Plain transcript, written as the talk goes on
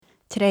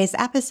Today's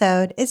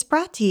episode is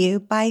brought to you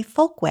by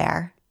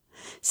Folkwear.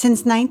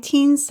 Since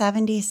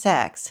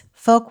 1976,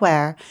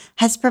 Folkwear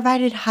has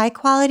provided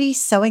high-quality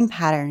sewing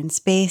patterns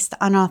based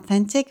on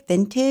authentic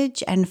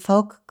vintage and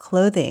folk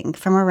clothing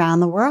from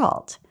around the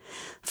world.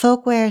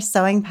 Folkwear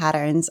sewing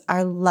patterns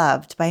are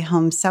loved by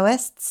home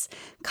sewists,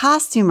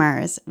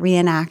 costumers,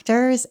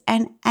 reenactors,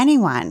 and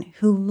anyone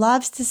who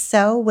loves to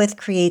sew with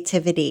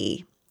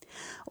creativity.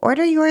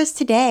 Order yours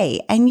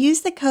today and use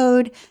the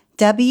code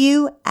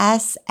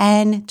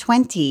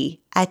WSN20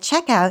 at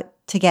checkout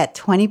to get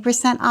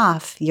 20%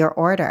 off your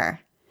order.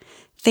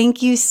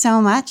 Thank you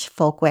so much,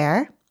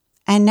 Folkwear.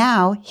 And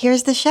now,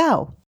 here's the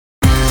show.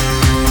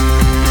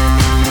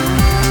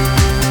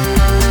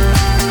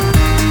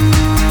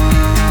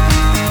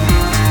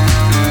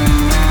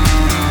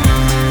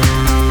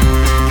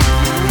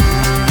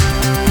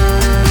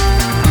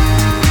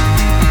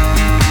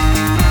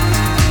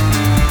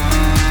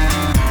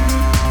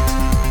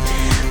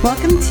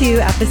 Welcome to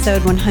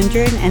episode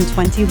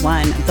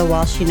 121 of the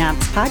While She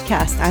Naps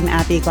podcast. I'm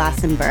Abby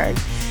Glassenberg.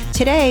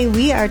 Today,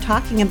 we are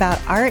talking about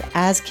art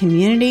as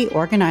community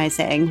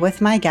organizing with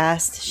my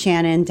guest,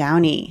 Shannon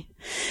Downey.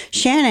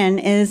 Shannon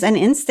is an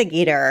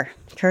instigator.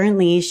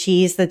 Currently,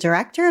 she's the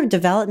Director of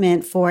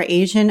Development for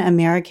Asian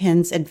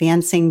Americans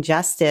Advancing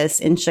Justice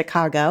in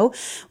Chicago,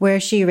 where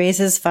she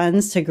raises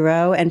funds to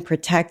grow and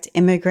protect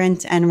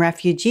immigrant and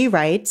refugee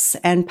rights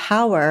and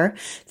power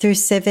through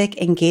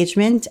civic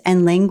engagement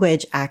and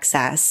language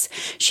access.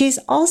 She's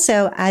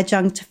also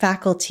adjunct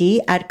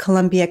faculty at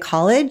Columbia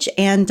College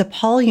and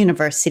DePaul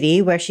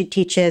University, where she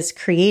teaches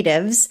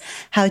creatives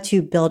how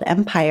to build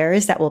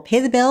empires that will pay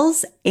the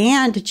bills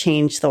and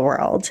change the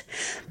world.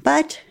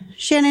 But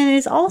Shannon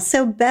is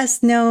also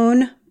best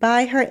known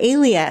by her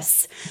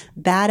alias,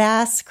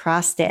 Badass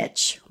Cross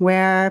Stitch,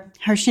 where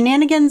her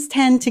shenanigans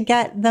tend to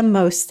get the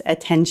most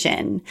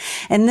attention.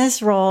 In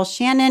this role,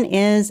 Shannon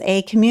is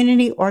a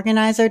community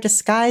organizer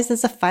disguised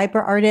as a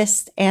fiber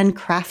artist and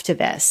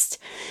craftivist.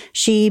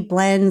 She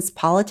blends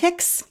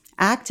politics,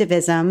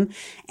 activism,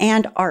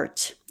 and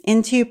art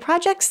into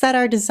projects that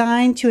are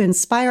designed to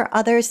inspire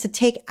others to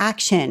take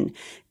action,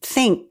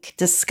 think,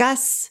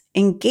 discuss,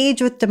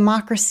 engage with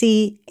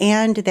democracy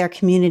and their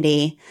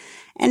community,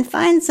 and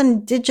find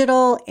some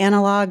digital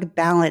analog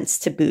balance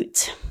to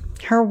boot.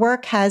 Her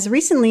work has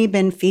recently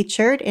been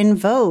featured in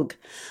Vogue,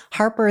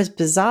 Harper's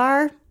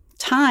Bazaar,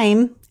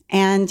 Time,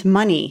 and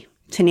Money,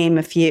 to name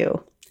a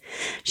few.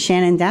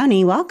 Shannon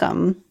Downey,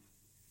 welcome.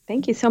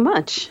 Thank you so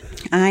much.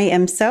 I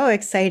am so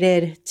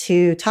excited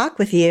to talk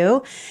with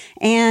you.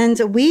 And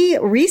we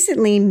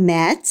recently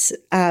met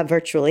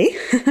virtually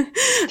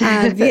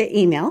via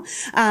email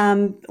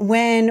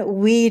when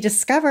we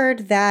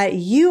discovered that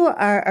you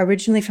are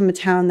originally from a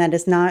town that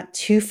is not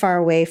too far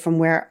away from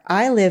where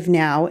I live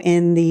now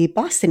in the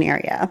Boston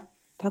area.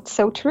 That's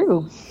so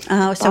true.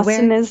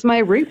 Boston is my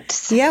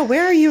roots. Yeah,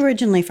 where are you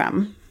originally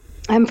from?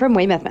 I'm from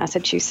Weymouth,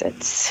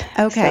 Massachusetts.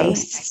 Okay.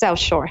 So, South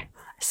Shore.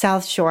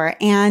 South Shore.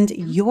 And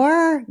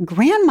your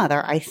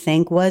grandmother, I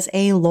think, was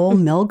a Lowell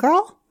Mill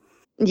girl?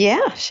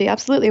 Yeah, she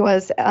absolutely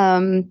was.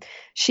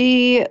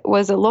 She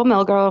was a Lowell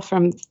Mill girl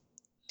from,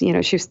 she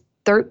was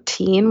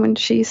 13 when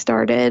she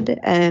started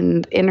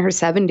and in her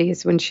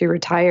 70s when she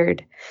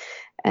retired.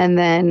 And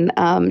then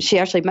she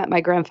actually met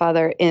my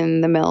grandfather in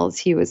the mills.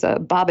 He was a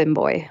bobbin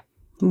boy.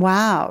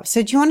 Wow.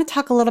 So do you want to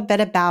talk a little bit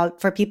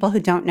about, for people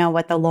who don't know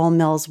what the Lowell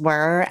Mills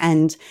were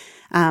and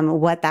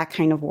what that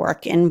kind of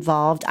work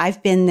involved?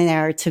 I've been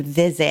there to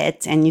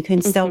visit, and you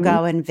can still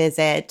go and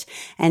visit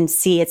and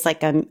see. It's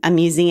like a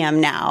museum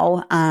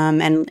now,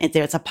 and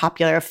there's a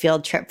popular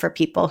field trip for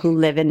people who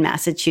live in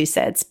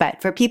Massachusetts.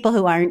 But for people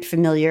who aren't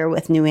familiar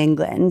with New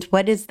England,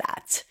 what is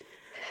that?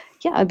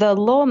 Yeah, the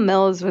Lowell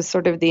Mills was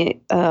sort of the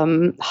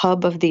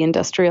hub of the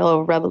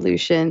Industrial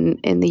Revolution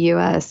in the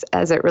U.S.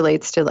 as it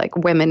relates to like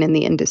women in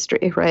the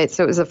industry, right?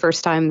 So it was the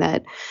first time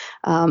that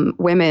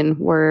women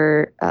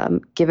were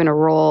given a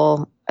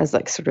role as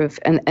like sort of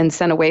and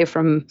sent away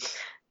from,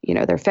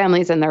 their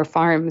families and their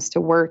farms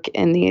to work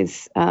in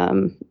these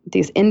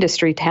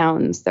industry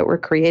towns that were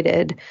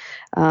created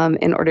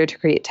in order to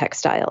create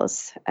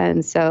textiles,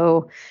 and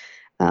so.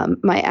 So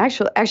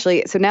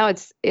now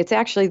it's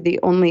actually the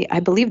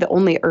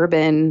only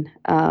urban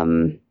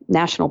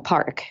national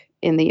park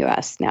in the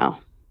U.S. now.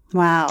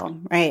 Wow.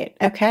 Right.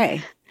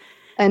 Okay.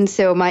 And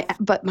so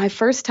my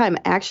first time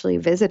actually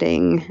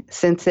visiting,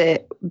 since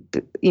it,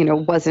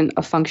 wasn't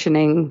a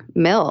functioning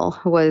mill,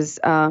 was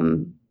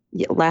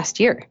last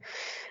year.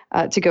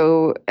 To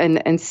go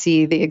and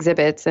see the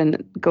exhibits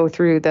and go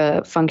through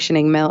the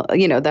functioning mill,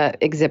 the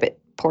exhibit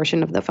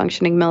portion of the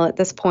functioning mill at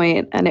this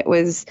point. And it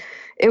was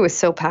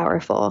so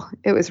powerful.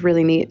 It was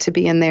really neat to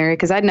be in there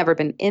because I'd never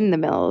been in the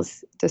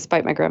mills,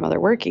 despite my grandmother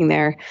working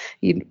there.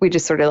 We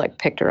just sort of like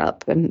picked her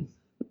up and,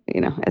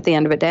 at the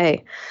end of a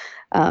day.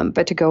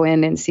 But to go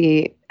in and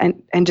see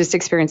and just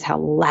experience how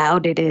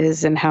loud it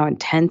is and how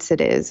intense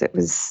it is, it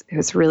was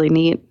really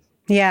neat.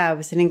 Yeah, it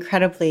was an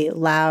incredibly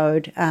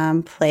loud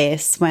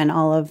place when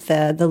all of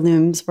the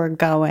looms were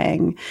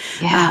going.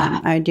 Yeah.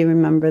 I do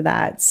remember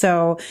that.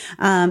 So,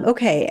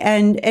 okay,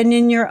 and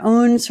in your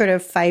own sort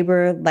of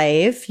fiber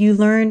life, you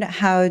learned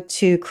how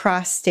to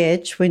cross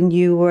stitch when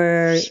you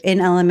were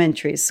in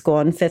elementary school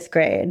in fifth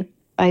grade.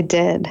 I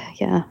did.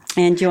 Yeah.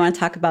 And do you want to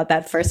talk about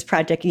that first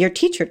project your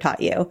teacher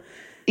taught you?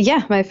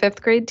 Yeah, my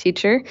fifth grade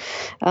teacher.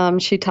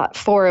 She taught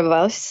four of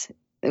us.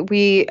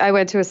 I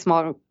went to a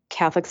small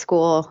Catholic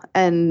school,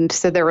 and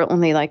so there were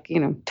only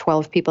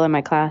 12 people in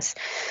my class.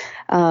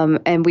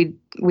 And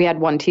we had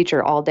one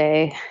teacher all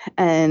day,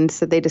 and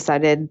so they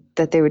decided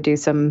that they would do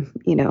some,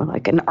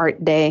 like an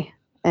art day,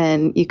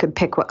 and you could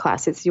pick what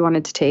classes you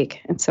wanted to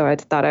take. And so I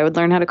thought I would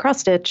learn how to cross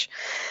stitch.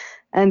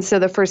 And so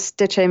the first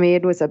stitch I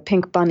made was a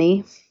pink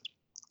bunny.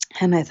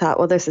 And I thought,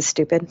 well, this is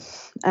stupid.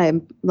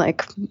 I'm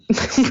like,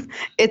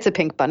 it's a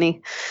pink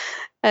bunny.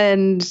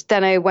 And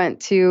then I went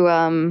to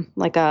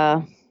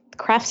a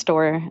craft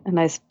store, and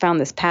I found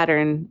this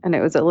pattern, and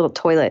it was a little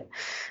toilet.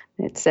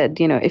 It said,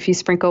 if you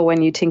sprinkle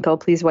when you tinkle,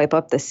 please wipe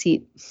up the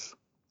seat.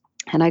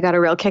 And I got a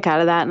real kick out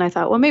of that. And I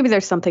thought, well, maybe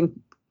there's something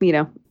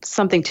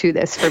to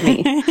this for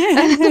me.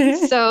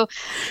 So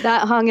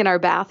that hung in our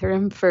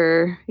bathroom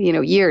for,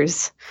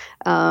 years.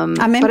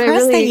 I'm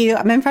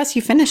impressed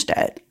you finished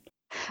it.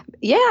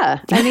 Yeah,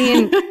 I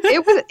mean,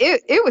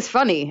 it was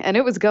funny, and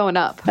it was going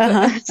up.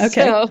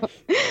 Okay.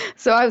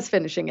 So I was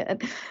finishing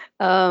it,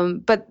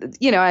 but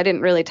I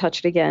didn't really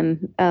touch it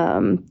again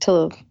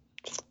till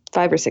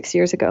 5 or 6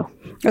 years ago.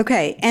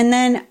 Okay, and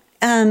then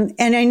and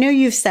I know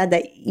you've said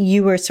that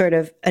you were sort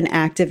of an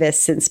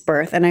activist since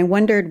birth, and I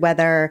wondered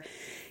whether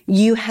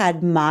you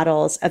had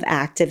models of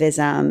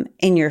activism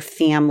in your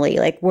family.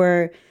 Like,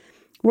 were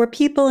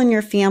people in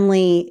your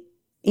family,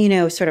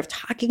 sort of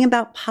talking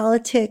about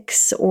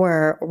politics,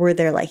 or were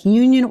there like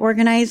union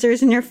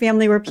organizers in your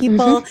family? Were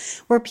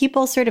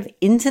people sort of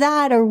into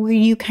that, or were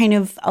you kind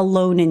of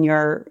alone in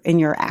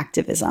your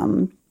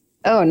activism?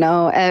 Oh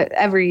no,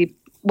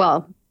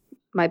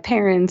 my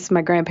parents,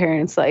 my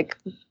grandparents,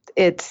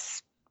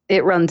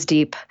 it runs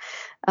deep.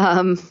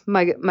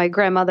 My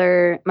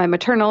grandmother, my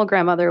maternal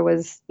grandmother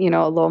was, a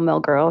Lowell mill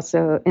girl.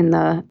 So in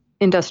the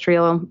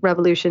Industrial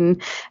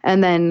Revolution.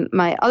 And then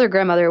my other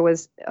grandmother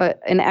was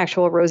an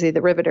actual Rosie the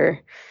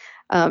Riveter.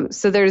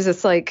 So there's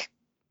this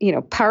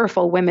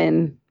powerful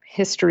women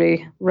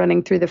history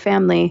running through the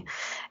family.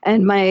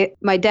 And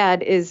my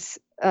dad is,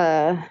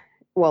 has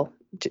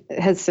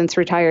since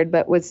retired,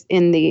 but was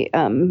in the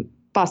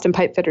Boston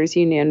Pipe Fitters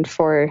Union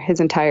for his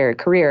entire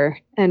career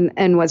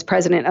and was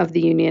president of the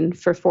union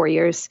for 4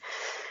 years.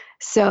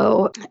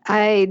 So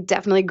I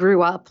definitely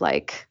grew up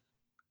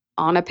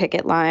on a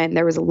picket line.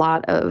 There was a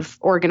lot of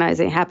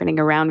organizing happening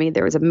around me.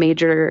 There was a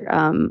major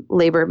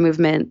labor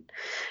movement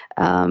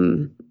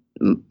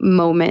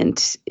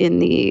moment in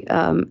the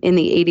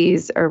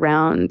 80s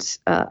around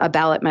a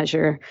ballot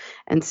measure.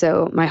 And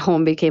so my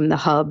home became the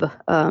hub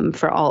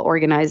for all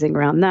organizing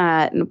around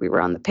that. And we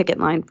were on the picket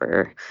line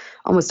for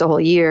almost a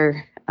whole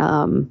year.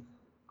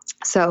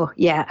 So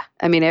yeah,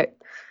 I mean,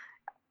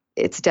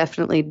 it's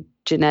definitely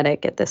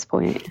genetic at this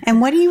point.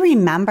 And what do you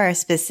remember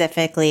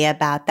specifically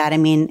about that? I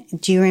mean,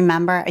 do you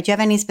have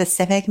any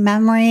specific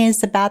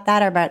memories about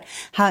that, or about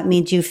how it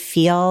made you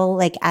feel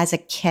like as a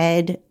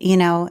kid,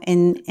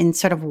 in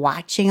sort of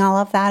watching all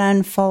of that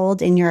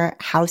unfold in your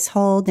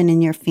household and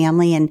in your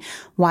family, and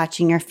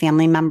watching your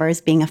family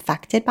members being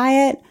affected by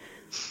it?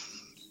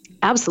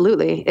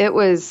 Absolutely. It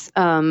was,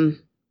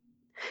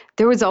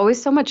 there was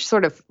always so much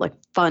sort of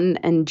fun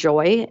and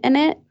joy in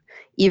it,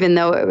 even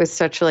though it was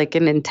such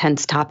an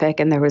intense topic,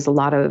 and there was a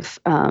lot of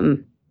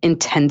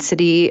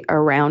intensity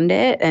around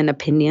it and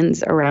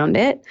opinions around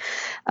it.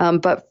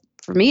 But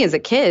for me as a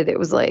kid, it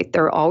was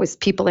there were always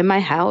people in my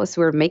house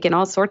who were making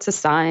all sorts of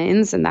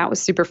signs, and that was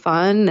super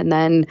fun. And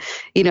then,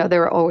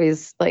 there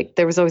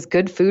was always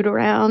good food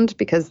around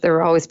because there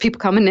were always people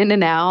coming in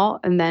and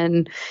out. And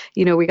then,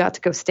 we got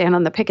to go stand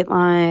on the picket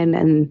line,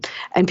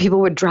 and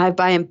people would drive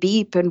by and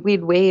beep, and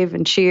we'd wave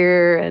and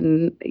cheer.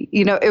 And,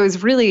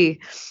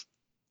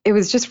 it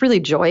was just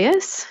really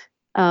joyous.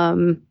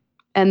 And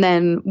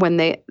then when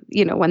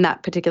when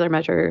that particular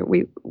measure,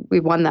 we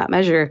won that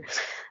measure,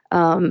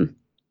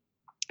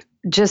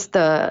 just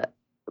the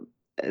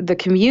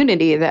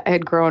community that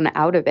had grown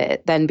out of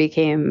it then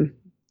became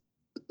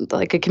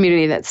a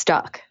community that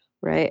stuck.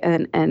 Right.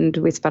 And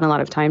we spent a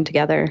lot of time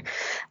together.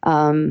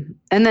 And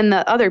then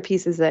the other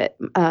piece is that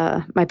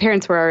my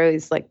parents were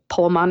always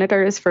poll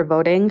monitors for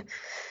voting.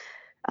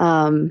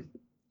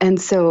 And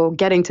so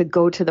getting to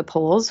go to the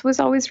polls was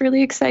always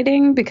really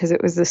exciting because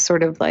it was this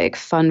sort of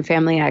fun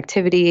family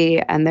activity.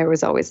 And there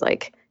was always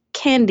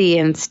candy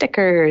and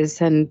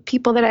stickers and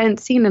people that I hadn't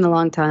seen in a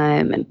long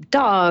time and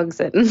dogs.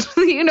 And,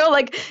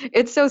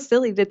 it's so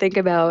silly to think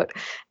about,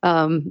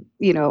 how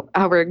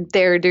we're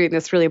there doing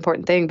this really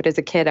important thing. But as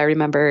a kid, I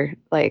remember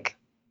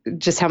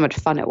just how much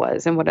fun it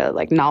was and what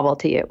a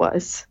novelty it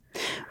was.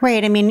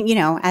 Right. I mean,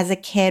 as a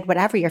kid,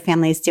 whatever your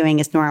family is doing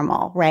is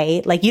normal,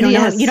 right? Like you don't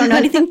know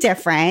anything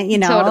different,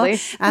 Totally.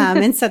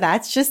 And so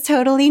that's just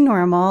totally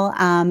normal.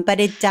 But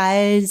it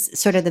does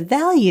sort of the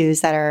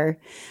values that are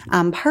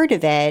part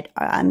of it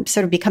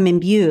sort of become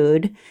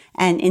imbued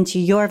and into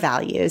your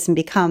values and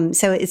become,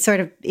 so it's sort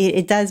of,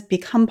 it does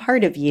become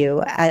part of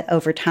you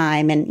over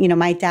time. And,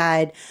 my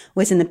dad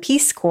was in the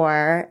Peace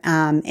Corps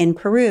in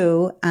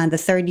Peru, the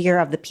third year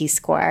of the Peace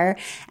Corps.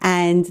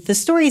 And the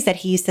stories that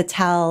he used to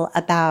tell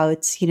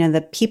about,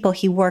 the people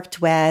he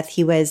worked with,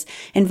 he was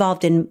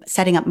involved in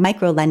setting up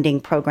micro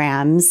lending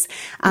programs,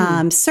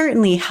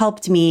 certainly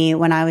helped me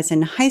when I was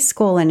in high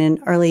school and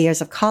in early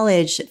years of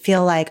college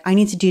feel like I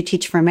need to do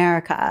Teach for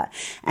America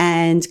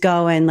and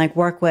go and like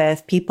work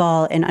with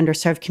people in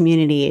underserved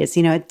communities.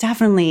 It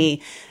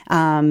definitely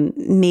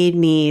made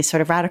me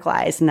sort of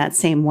radicalize in that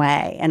same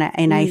way.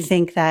 And I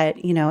think that,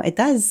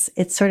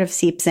 it sort of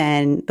seeps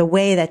in the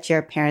way that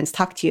your parents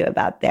talk to you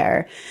about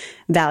their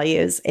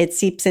values. It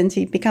seeps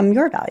into become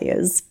your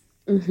values.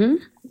 Mm-hmm.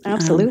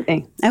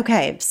 Absolutely.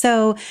 Okay.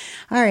 So,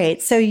 all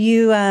right. So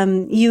you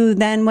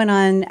then went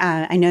on,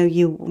 I know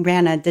you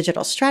ran a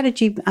digital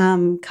strategy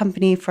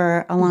company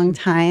for a long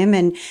time,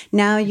 and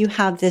now you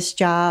have this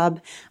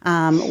job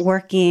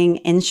working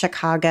in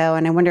Chicago.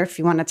 And I wonder if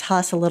you want to tell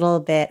us a little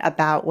bit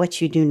about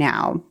what you do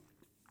now.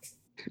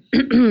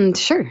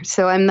 Sure.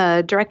 So I'm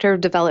the director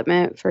of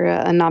development for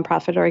a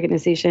nonprofit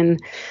organization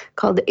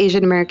called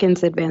Asian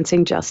Americans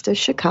Advancing Justice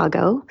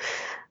Chicago.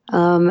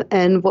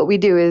 And what we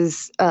do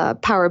is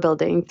power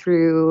building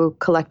through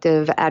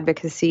collective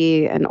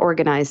advocacy and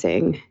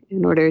organizing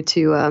in order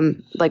to,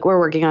 we're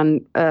working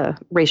on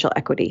racial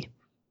equity.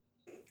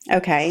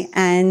 Okay.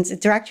 And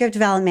director of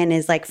development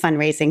is like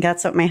fundraising.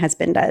 That's what my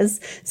husband does.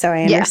 So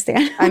I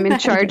understand. I'm in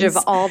charge of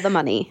all the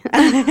money.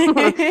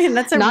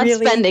 That's not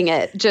spending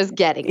it, just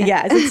getting it.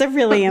 Yes. It's a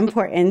really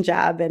important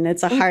job, and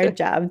it's a hard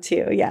job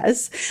too.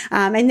 Yes.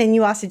 And then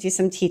you also do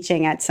some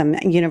teaching at some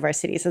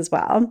universities as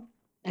well.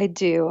 I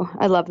do.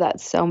 I love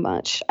that so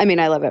much. I mean,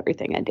 I love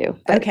everything I do.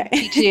 Okay.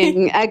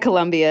 Teaching at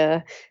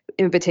Columbia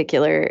in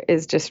particular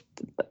is just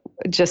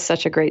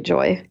such a great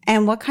joy.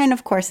 And what kind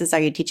of courses are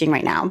you teaching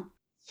right now?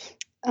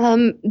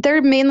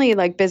 They're mainly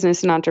like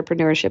business and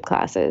entrepreneurship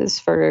classes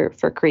for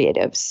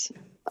creatives.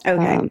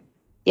 Okay.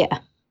 Yeah,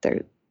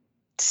 they're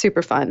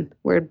super fun.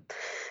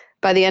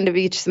 By the end of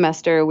each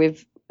semester,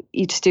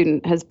 each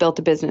student has built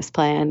a business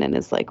plan and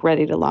is like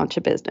ready to launch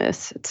a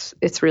business.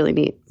 It's really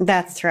neat.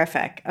 That's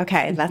terrific.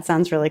 Okay. That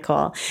sounds really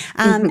cool.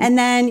 And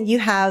then you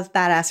have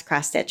Badass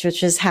Cross Stitch,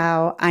 which is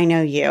how I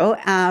know you,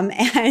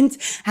 and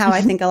how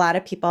I think a lot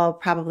of people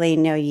probably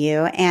know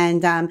you.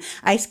 And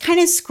I kind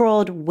of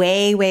scrolled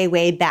way, way,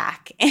 way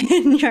back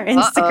in your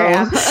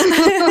Instagram.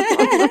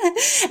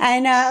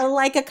 And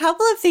like a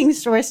couple of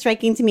things were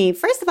striking to me.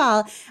 First of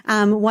all,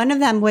 one of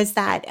them was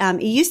that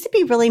it used to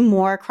be really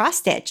more cross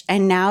stitch,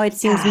 and now it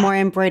seems more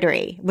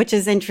embroidery, which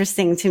is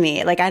interesting to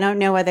me. Like, I don't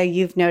know whether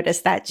you've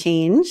noticed that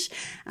change.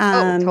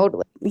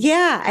 Totally.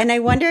 Yeah. And I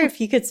wonder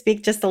if you could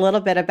speak just a little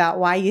bit about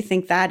why you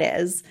think that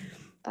is.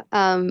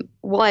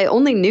 Well, I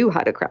only knew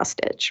how to cross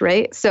stitch,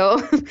 right?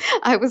 So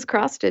I was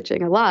cross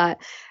stitching a lot.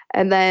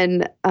 And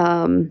then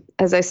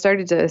as I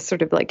started to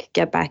sort of like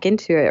get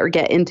into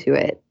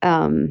it,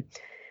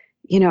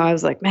 I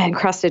was like, man,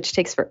 cross stitch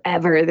takes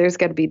forever. There's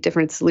got to be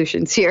different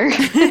solutions here.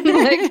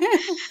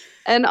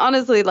 And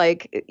honestly,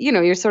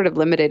 you're sort of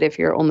limited if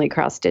you're only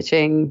cross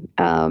stitching.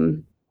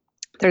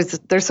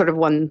 There's sort of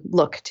one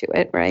look to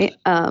it, right?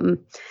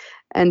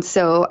 And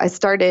so I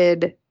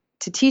started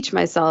to teach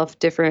myself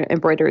different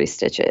embroidery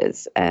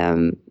stitches,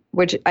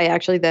 which I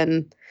actually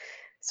then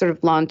sort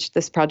of launched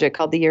this project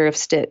called the Year of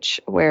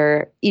Stitch,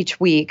 where each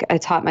week I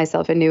taught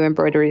myself a new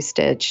embroidery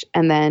stitch,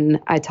 and then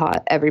I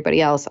taught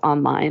everybody else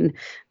online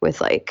with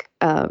like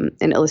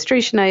an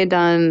illustration I had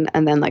done,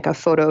 and then like a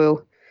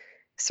photo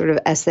sort of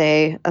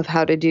essay of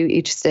how to do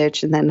each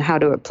stitch and then how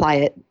to apply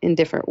it in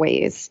different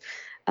ways.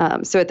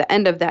 So at the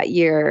end of that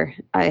year,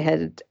 I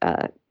had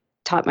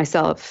taught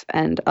myself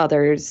and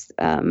others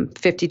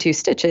 52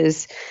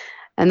 stitches.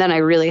 And then I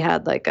really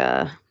had like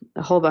a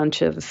whole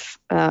bunch of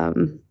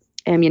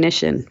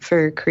ammunition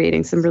for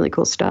creating some really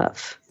cool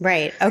stuff.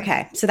 Right.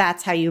 Okay. So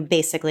that's how you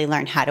basically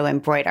learn how to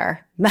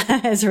embroider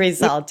as a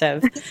result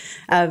of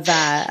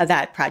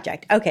that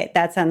project. Okay.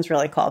 That sounds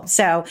really cool.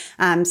 So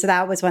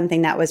that was one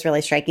thing that was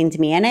really striking to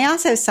me. And I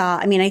also saw,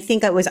 I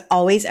think it was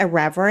always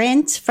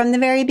irreverent from the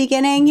very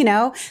beginning,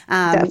 and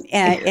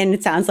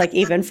it sounds like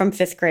even from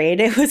fifth grade,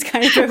 it was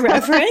kind of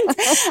irreverent.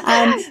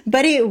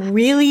 But it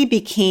really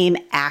became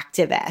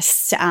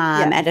activist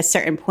at a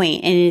certain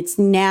point. And it's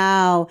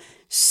now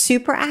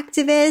super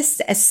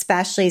activist,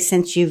 especially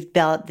since you've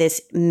built this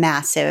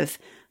massive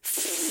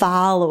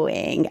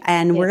following.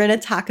 And we're going to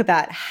talk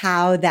about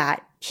how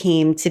that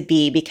came to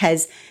be,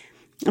 because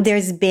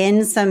there's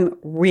been some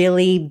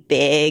really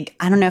big,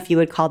 I don't know if you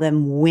would call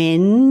them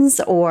wins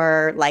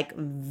or like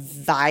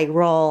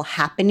viral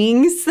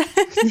happenings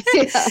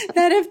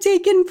that have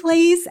taken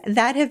place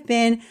that have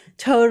been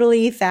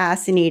totally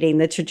fascinating,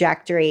 the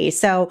trajectory.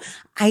 So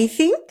I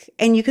think,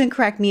 and you can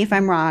correct me if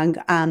I'm wrong,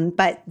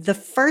 but the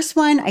first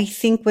one I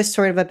think was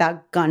sort of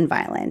about gun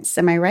violence.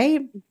 Am I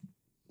right?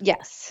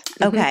 Yes.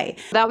 Okay.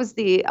 That was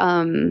the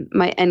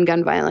my End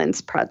Gun Violence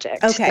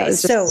project. Okay. That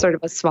was just sort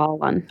of a small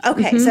one.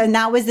 Okay. So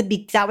that was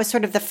that was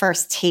sort of the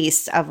first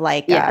taste of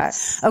like,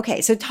 yes.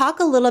 Okay. So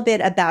talk a little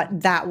bit about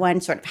that one,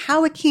 sort of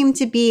how it came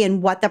to be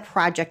and what the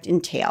project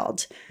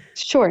entailed.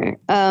 Sure.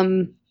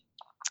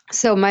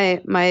 So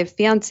my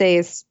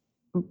fiance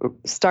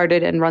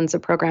started and runs a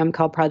program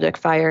called Project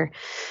Fire,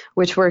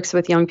 which works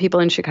with young people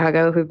in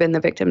Chicago who've been the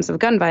victims of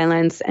gun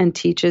violence and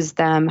teaches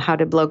them how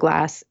to blow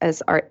glass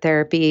as art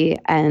therapy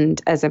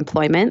and as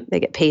employment. They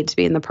get paid to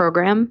be in the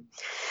program.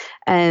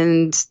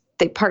 And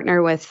they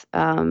partner with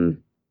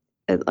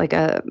like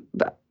a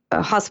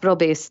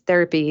hospital-based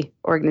therapy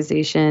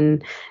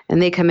organization,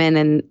 and they come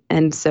in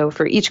and so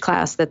for each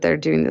class that they're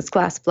doing this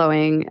glass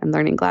blowing and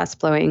learning glass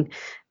blowing,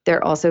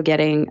 they're also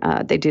getting,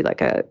 they do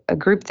like a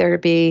group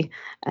therapy,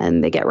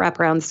 and they get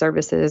wraparound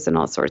services and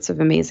all sorts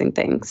of amazing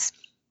things.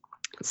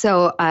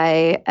 So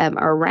I am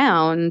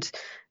around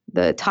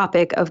the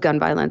topic of gun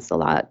violence a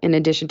lot, in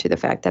addition to the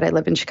fact that I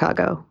live in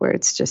Chicago, where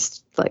it's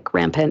just like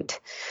rampant.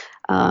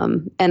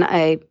 So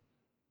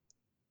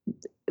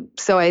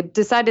I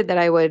decided that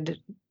I would,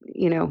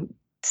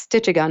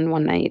 stitch a gun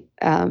one night.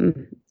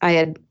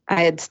 I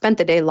had spent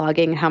the day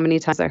logging how many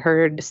times I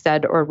heard,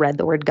 said, or read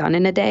the word gun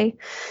in a day.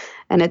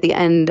 And at the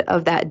end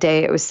of that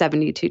day, it was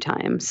 72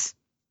 times.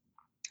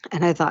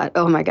 And I thought,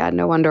 oh my God,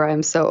 no wonder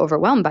I'm so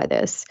overwhelmed by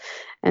this.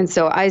 And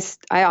so I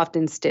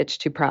often stitch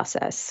to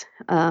process.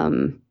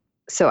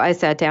 So I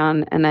sat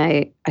down and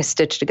I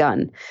stitched a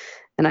gun.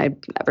 And I'd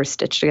never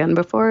stitched a gun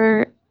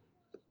before.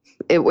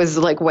 It was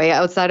like way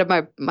outside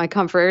of my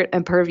comfort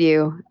and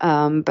purview.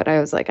 But I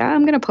was like,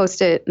 I'm going to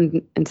post it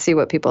and see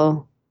how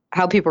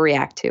people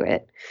react to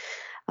it.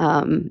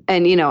 And,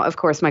 of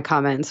course, my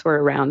comments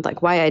were around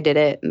like why I did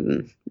it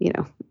and,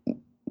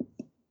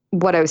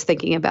 what I was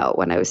thinking about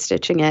when I was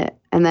stitching it.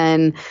 And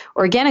then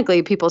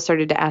organically, people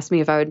started to ask me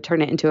if I would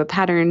turn it into a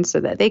pattern so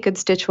that they could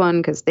stitch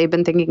one because they've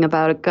been thinking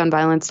about gun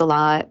violence a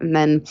lot. And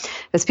then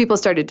as people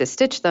started to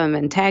stitch them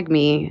and tag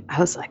me, I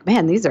was like,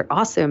 man, these are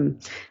awesome.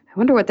 I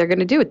wonder what they're going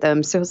to do with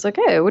them. So I was like,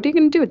 hey, what are you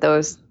going to do with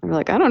those? They were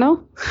like, I don't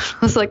know. I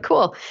was like,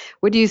 cool.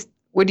 Would you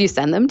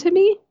send them to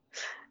me?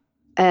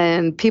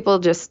 And people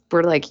just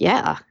were like,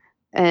 yeah.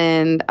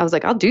 And I was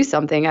like, I'll do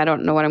something. I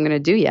don't know what I'm going to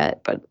do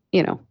yet, but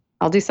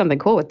I'll do something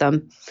cool with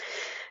them.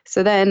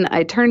 So then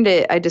I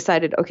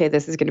decided, okay,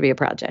 this is going to be a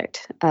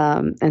project.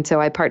 And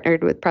so I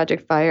partnered with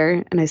Project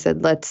Fire and I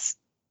said, let's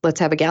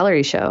have a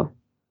gallery show.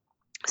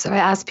 So I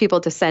asked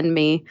people to send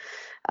me,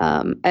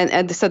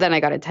 and so then I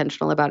got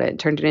intentional about it and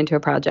turned it into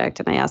a project.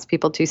 And I asked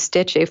people to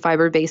stitch a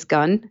fiber-based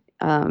gun.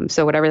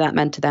 So whatever that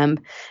meant to them,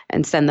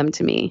 and send them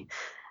to me.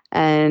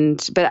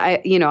 But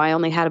I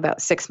only had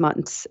about 6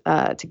 months,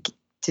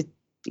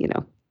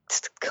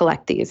 to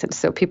collect these. And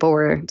so people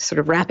were sort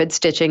of rapid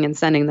stitching and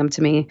sending them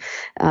to me.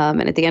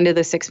 And at the end of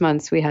the 6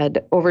 months, we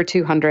had over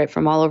 200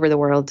 from all over the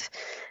world.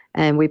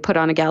 And we put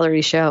on a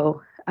gallery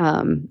show.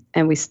 And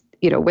we,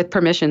 with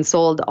permission,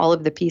 sold all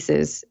of the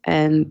pieces.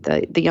 And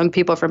the young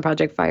people from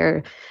Project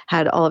Fire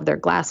had all of their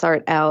glass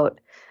art out.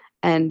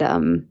 And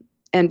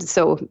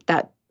so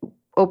that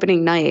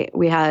opening night,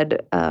 we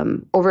had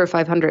over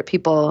 500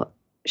 people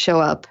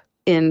show up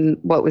in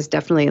what was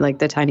definitely like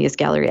the tiniest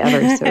gallery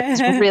ever. So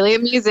it's really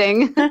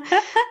amusing.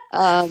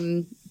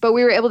 But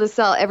we were able to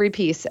sell every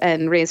piece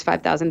and raise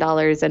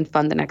 $5,000 and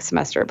fund the next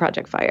semester at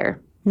Project Fire.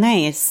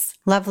 Nice.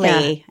 Lovely.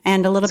 Yeah.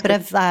 And a little bit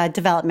of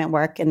development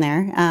work in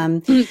there.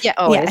 Yeah,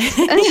 always.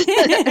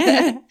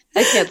 Yeah.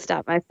 I can't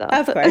stop myself.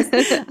 Of course.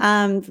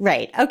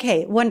 Right.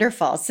 Okay.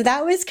 Wonderful. So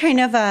that was kind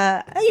of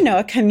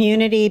a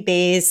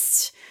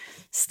community-based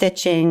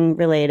stitching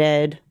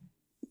related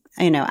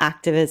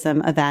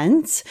activism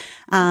event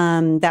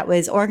that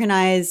was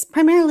organized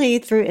primarily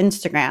through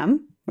Instagram,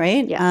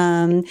 right?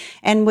 Yes.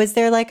 And was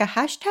there like a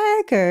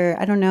hashtag, or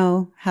I don't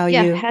know how the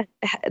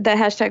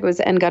hashtag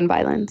was End Gun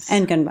Violence.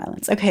 End Gun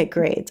Violence. Okay,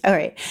 great. All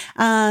right.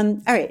 All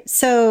right.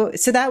 So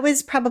that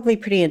was probably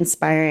pretty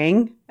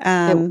inspiring.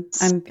 I'm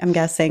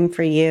guessing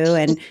for you,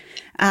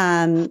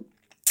 and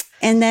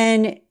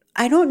then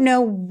I don't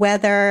know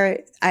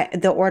whether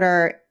the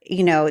order.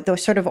 The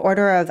sort of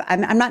order of,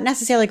 I'm not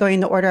necessarily going in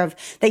the order of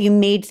that you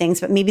made things,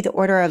 but maybe the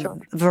order of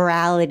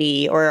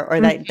virality or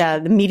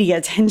the media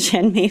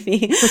attention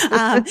maybe.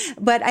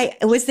 But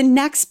it was the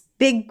next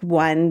big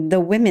one, the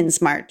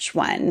Women's March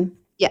one.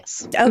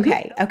 Yes.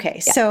 Okay.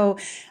 Okay. Yeah. So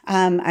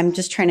I'm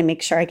just trying to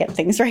make sure I get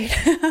things right.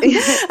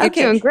 You're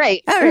doing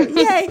great. All right.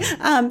 Yay.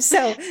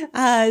 So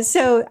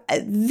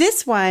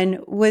this one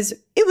was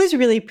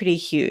really pretty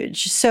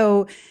huge.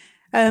 So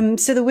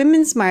the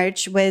Women's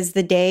March was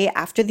the day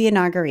after the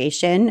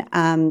inauguration,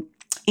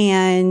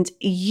 and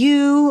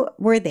you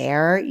were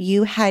there.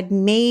 You had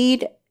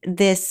made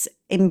this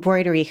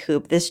embroidery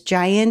hoop, this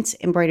giant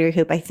embroidery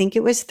hoop. I think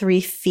it was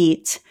 3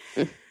 feet.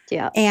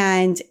 Yeah.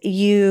 And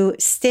you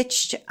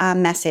stitched a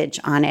message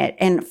on it.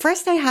 And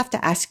first, I have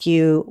to ask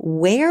you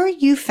where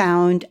you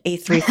found a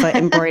 3-foot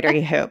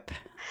embroidery hoop.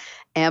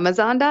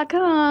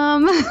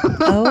 Amazon.com.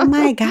 Oh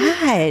my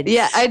God.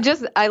 Yeah,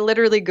 I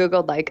literally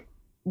Googled like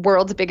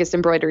world's biggest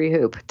embroidery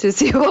hoop to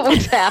see what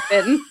would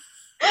happen.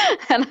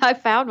 And I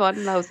found one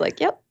and I was like,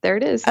 yep, there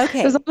it is.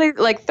 Okay. It was only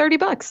like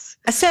 $30.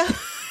 So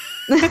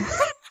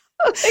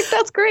I think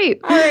that's great.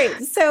 all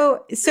right.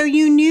 So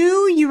you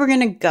knew you were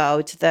going to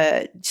go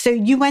to so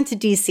you went to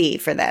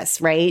DC for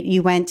this, right?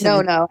 You went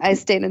to No, I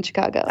stayed in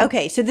Chicago.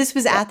 Okay. So this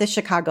was at the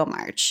Chicago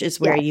March is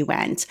where you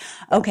went.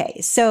 Okay.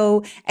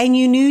 So, and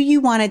you knew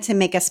you wanted to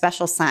make a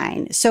special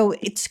sign. So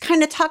it's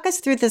kind of talk us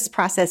through this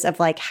process of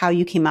like how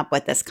you came up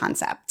with this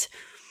concept.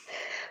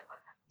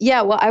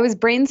 Yeah, well, I was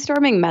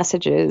brainstorming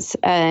messages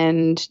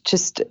and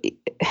just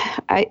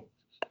I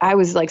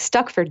was like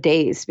stuck for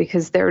days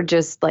because there were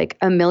just like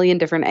a million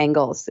different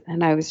angles.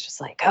 And I was just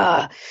like,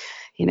 healthcare,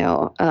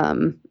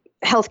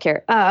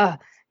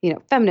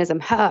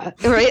 feminism,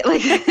 right?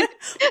 Like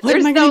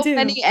there's so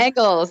many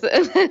angles.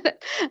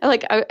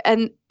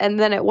 And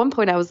then at one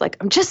point I was like,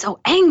 I'm just so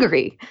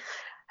angry.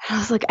 And I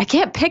was like, I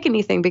can't pick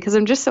anything because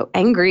I'm just so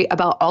angry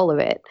about all of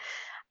it.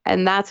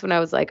 And that's when I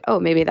was like, oh,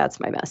 maybe that's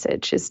my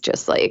message. It's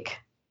just like,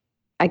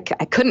 I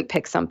couldn't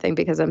pick something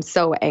because I'm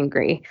so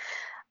angry.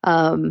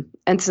 And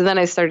so then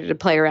I started to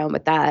play around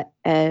with that.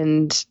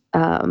 And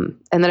then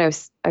I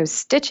was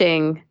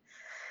stitching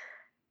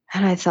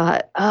and I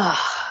thought, I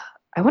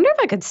wonder if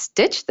I could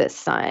stitch this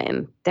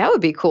sign. That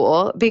would be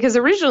cool. Because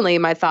originally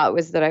my thought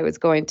was that I was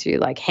going to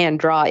like hand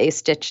draw a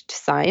stitched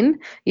sign,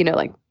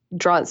 like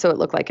draw it so it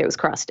looked like it was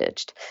cross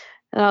stitched.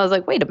 And I was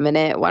like, wait a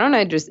minute, why don't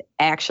I just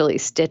actually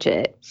stitch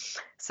it?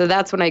 So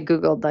that's when I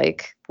Googled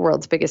like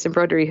world's biggest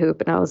embroidery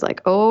hoop. And I was like,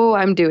 oh,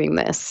 I'm doing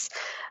this.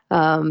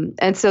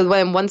 And so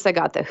once I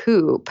got the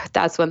hoop,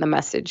 that's when the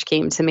message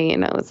came to me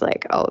and I was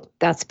like, oh,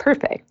 that's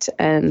perfect.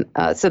 And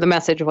so the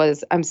message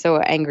was, I'm so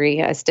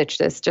angry. I stitched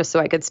this just so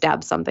I could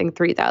stab something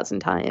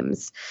 3,000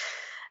 times.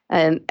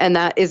 And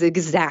that is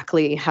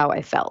exactly how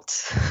I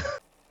felt.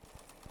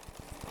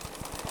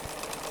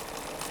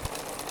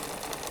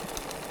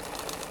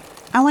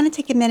 I want to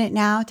take a minute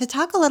now to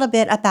talk a little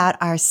bit about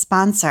our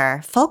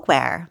sponsor,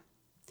 Folkwear.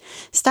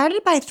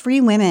 Started by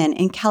 3 women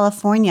in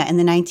California in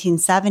the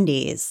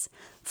 1970s,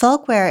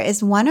 Folkwear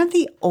is one of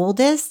the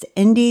oldest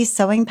indie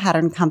sewing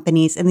pattern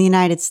companies in the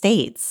United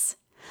States.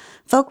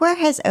 Folkwear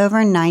has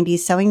over 90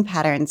 sewing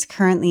patterns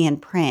currently in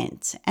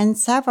print and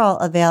several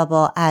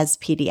available as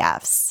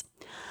PDFs.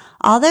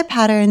 All their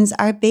patterns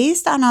are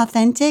based on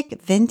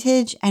authentic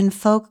vintage and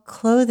folk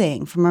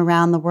clothing from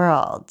around the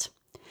world.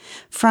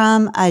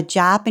 From a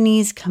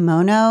Japanese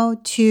kimono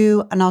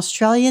to an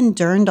Australian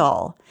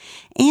dirndl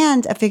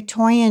and a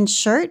Victorian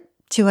shirt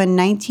to a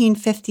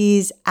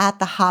 1950s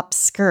at-the-hop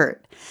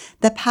skirt,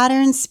 the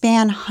patterns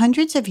span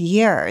hundreds of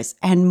years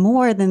and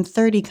more than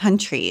 30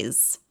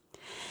 countries.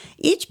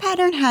 Each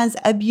pattern has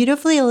a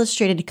beautifully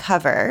illustrated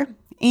cover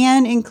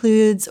and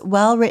includes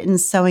well-written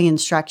sewing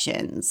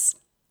instructions.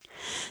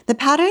 The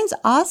patterns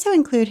also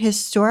include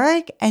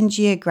historic and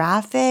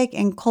geographic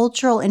and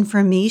cultural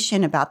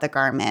information about the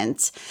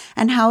garment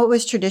and how it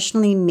was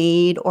traditionally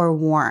made or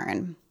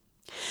worn.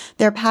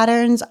 Their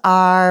patterns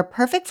are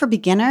perfect for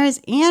beginners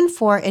and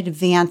for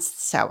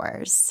advanced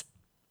sewers.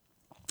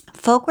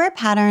 Folkwear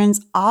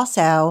patterns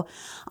also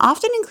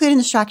often include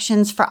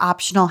instructions for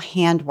optional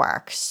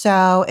handwork.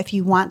 So if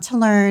you want to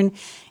learn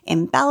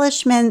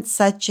embellishments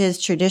such as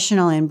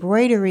traditional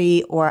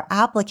embroidery or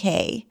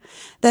applique,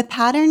 the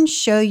patterns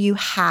show you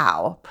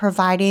how,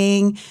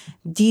 providing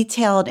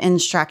detailed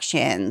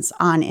instructions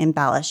on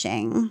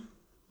embellishing.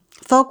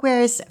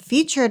 Folkwear's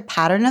featured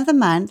pattern of the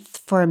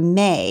month for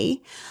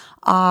May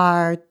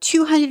are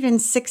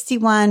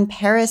 261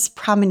 Paris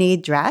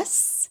Promenade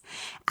dress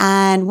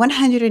and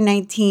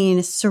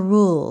 119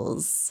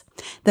 cerules.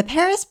 The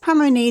Paris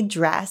Promenade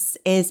dress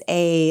is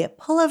a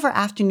pullover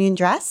afternoon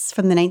dress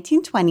from the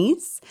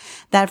 1920s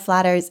that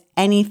flatters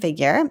any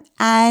figure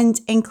and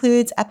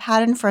includes a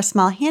pattern for a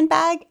small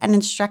handbag and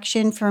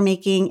instruction for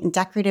making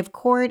decorative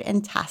cord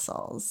and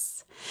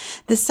tassels.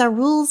 The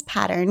cerules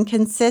pattern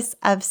consists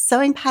of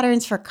sewing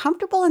patterns for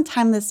comfortable and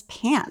timeless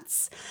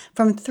pants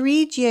from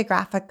 3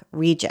 geographic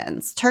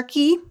regions: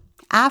 Turkey,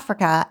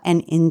 Africa,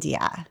 and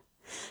India.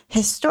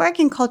 Historic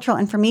and cultural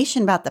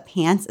information about the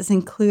pants is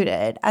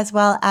included, as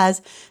well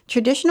as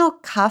traditional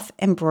cuff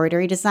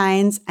embroidery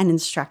designs and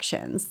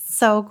instructions.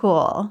 So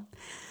cool.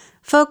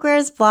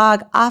 Folkwear's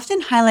blog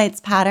often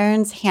highlights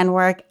patterns,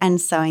 handwork, and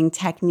sewing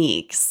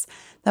techniques.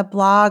 The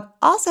blog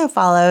also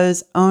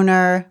follows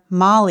owner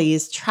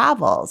Molly's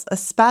travels,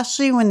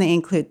 especially when they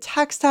include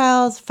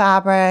textiles,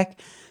 fabric,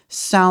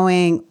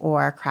 sewing,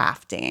 or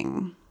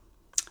crafting.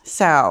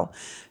 So,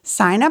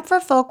 sign up for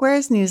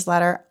Folkwear's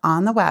newsletter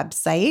on the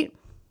website,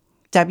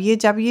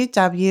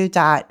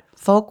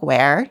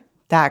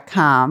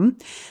 www.folkwear.com,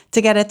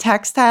 to get a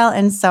textile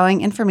and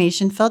sewing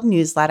information-filled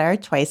newsletter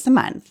twice a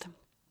month.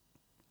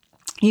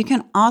 You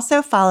can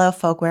also follow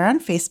Folkwear on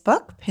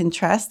Facebook,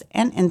 Pinterest,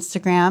 and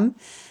Instagram,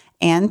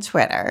 and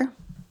Twitter.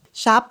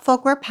 Shop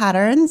Folkwear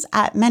patterns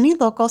at many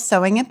local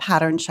sewing and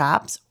pattern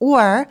shops,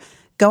 or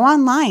go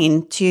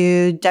online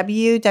to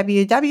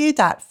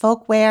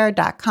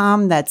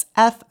www.folkwear.com. That's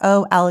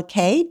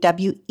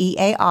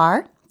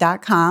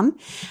FOLKWEAR.com.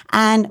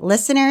 And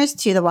listeners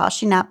to the While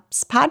She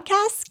Naps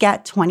podcast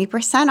get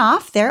 20%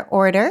 off their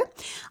order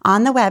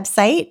on the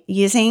website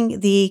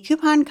using the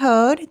coupon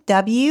code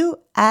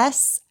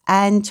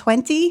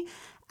WSN20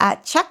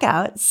 at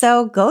checkout.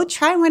 So go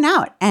try one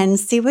out and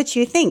see what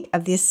you think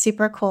of these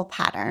super cool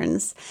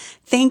patterns.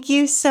 Thank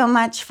you so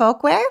much,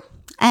 Folkwear.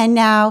 And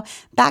now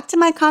back to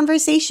my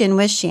conversation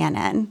with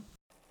Shannon.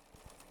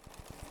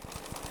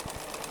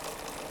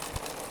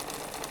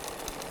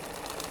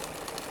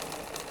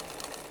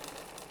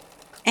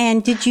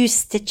 And did you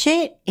stitch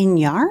it in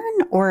yarn,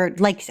 or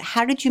like,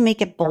 how did you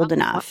make it bold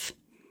enough?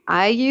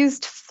 I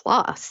used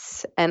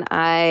floss, and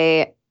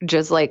I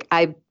just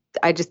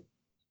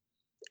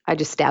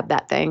stabbed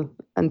that thing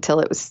until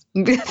it was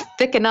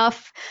thick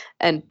enough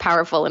and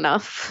powerful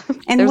enough.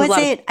 And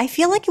I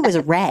feel like it was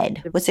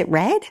red. Was it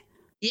red?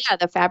 Yeah,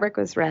 the fabric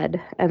was red,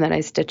 and then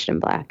I stitched in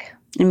black.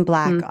 In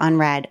black on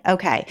red.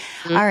 Okay.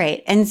 All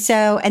right. And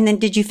then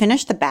did you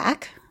finish the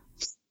back?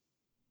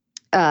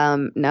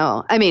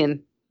 No. I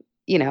mean,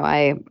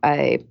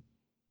 I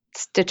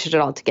stitched it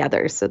all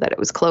together so that it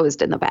was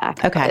closed in the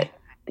back. Okay.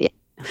 But, yeah.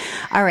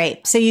 All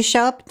right. So you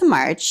show up at the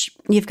march.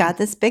 You've got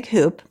this big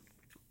hoop.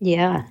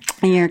 Yeah.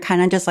 And you're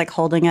kind of just like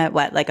holding it,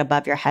 like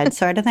above your head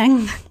sort of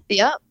thing?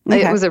 Yep.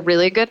 Okay. It was a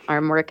really good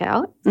arm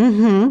workout.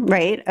 Mm-hmm.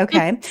 Right.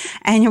 Okay.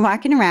 And you're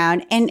walking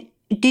around. And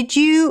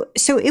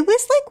so it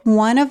was like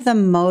one of the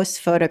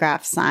most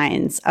photographed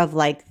signs of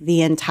like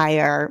the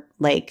entire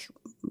march,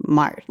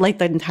 like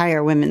the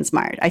entire women's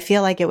march. I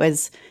feel like it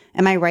was,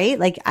 am I right?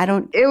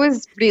 It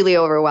was really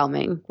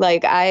overwhelming.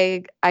 Like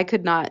I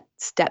could not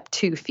step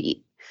 2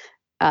 feet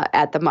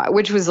at the march,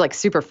 which was like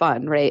super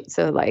fun. Right.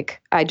 So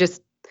like, I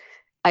just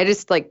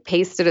like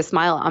pasted a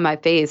smile on my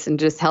face and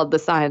just held the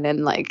sign,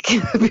 and like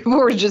people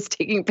were just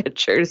taking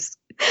pictures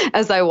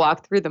as I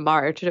walked through the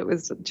march. It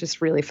was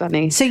just really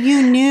funny. So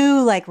you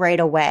knew like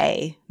right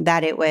away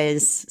that it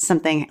was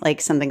something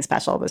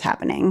special was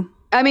happening.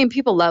 I mean,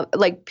 people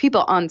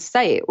on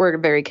site were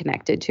very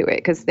connected to it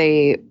because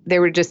they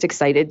were just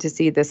excited to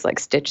see this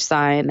like stitch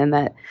sign and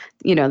that,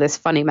 this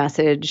funny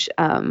message.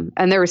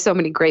 And there were so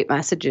many great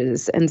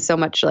messages and so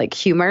much like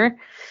humor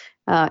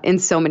in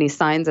so many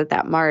signs at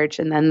that march.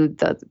 And then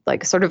the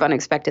like sort of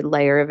unexpected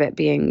layer of it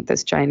being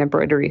this giant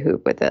embroidery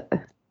hoop with a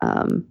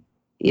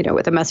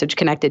message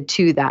connected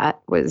to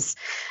that was,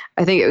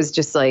 I think it was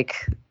just like,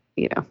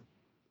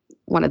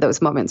 one of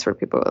those moments where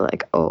people were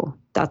like, oh,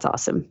 that's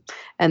awesome.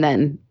 And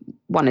then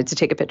wanted to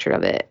take a picture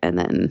of it. And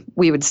then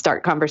we would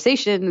start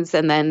conversations,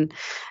 and then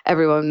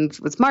everyone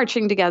was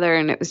marching together,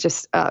 and it was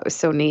just, it was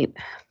so neat.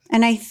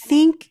 And I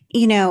think,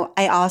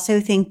 I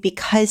also think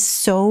because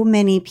so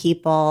many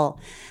people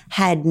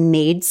had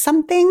made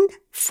something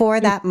for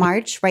that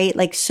march, right?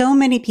 Like so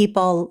many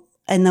people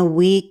in the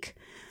week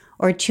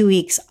or 2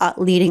 weeks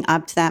leading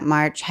up to that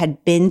march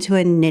had been to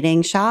a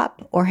knitting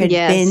shop or had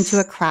been to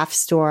a craft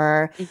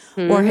store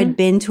or had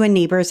been to a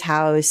neighbor's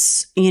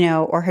house,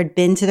 or had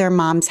been to their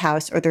mom's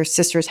house or their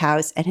sister's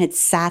house and had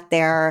sat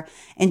there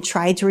and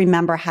tried to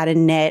remember how to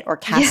knit or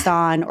cast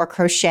on or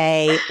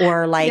crochet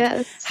or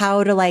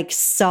how to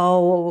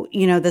sew,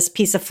 this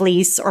piece of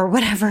fleece or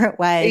whatever it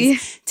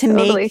was to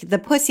make the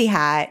pussy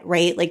hat,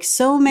 right? Like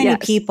so many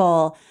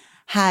people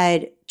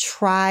had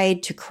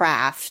tried to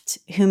craft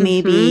who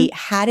maybe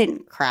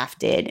hadn't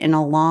crafted in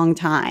a long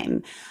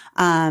time,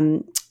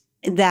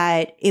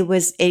 that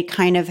it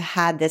kind of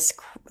had this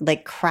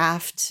like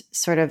craft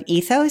sort of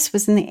ethos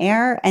was in the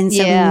air. And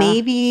so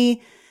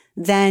maybe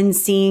then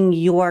seeing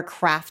your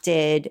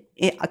crafted,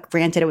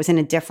 granted it was in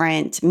a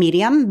different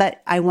medium,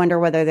 but I wonder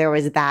whether there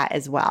was that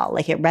as well.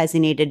 Like it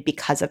resonated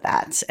because of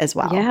that as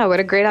well. Yeah, what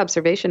a great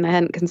observation. I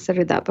hadn't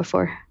considered that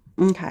before.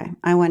 Okay,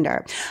 I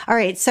wonder. All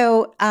right,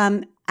 so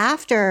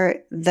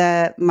after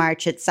the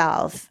march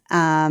itself,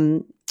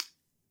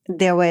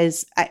 there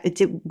was,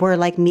 were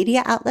like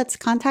media outlets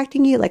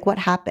contacting you? Like what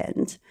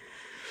happened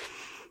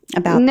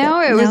about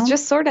it was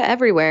just sort of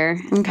everywhere.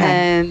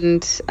 Okay.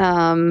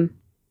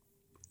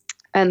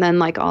 And then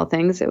like all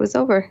things, it was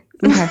over.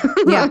 Okay.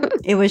 Yeah.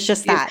 It was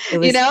just that. It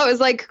was, it was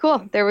like,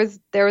 cool. There was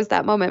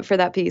that moment for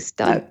that piece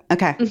done. Oh,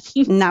 okay.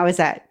 And that was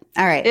that.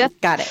 All right. Yeah.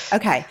 Got it.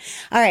 Okay.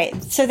 All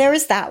right. So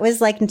that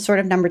was like sort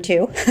of number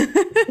 2.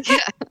 Yeah.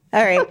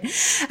 All right. All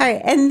right.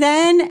 And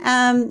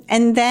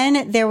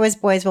then there was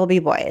Boys Will Be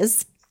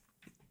Boys.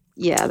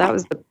 Yeah. That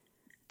was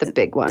the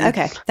big one.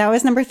 Okay. That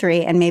was number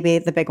 3 and maybe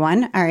the big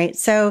one. All right.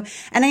 So,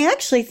 and I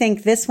actually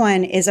think this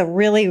one is a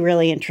really,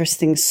 really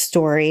interesting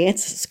story.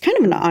 It's kind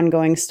of an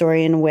ongoing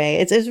story in a way.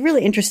 It's a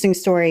really interesting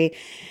story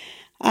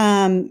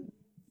because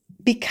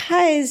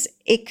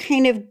it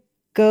kind of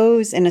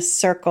goes in a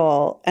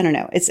circle. I don't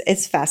know.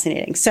 It's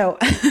fascinating. So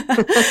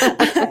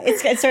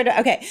it's sort of,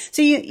 okay.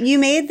 So you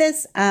made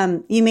this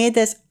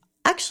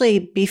actually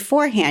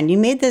beforehand. You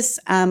made this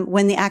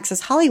when the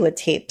Access Hollywood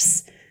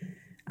tapes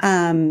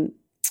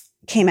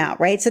came out,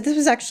 right? So this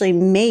was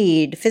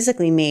actually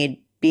physically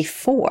made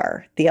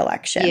before the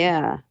election.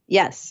 Yeah.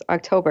 Yes.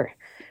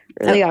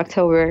 Early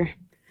October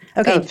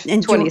of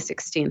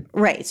 2016.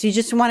 Right. So you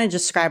just want to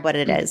describe what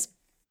it is.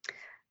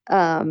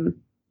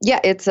 Yeah,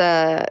 it's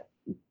a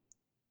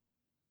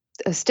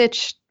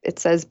stitch. It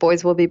says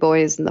 "Boys will be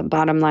boys," and the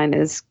bottom line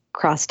is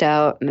crossed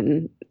out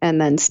and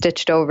then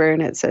stitched over,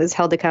 and it says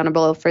 "held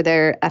accountable for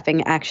their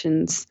effing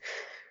actions."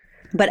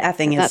 But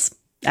effing is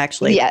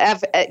actually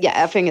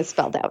effing is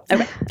spelled out.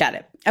 Okay, got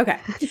it. Okay,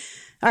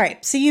 all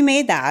right. So you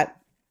made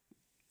that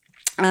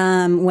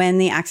when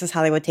the Access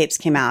Hollywood tapes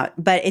came out,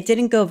 but it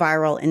didn't go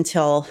viral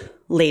until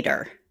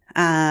later.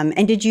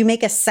 And did you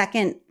make a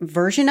second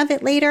version of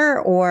it later,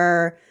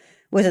 or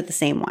was it the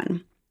same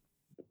one?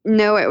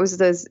 No, it was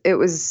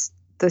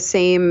the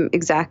same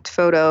exact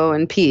photo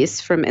and piece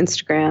from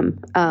Instagram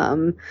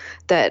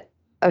that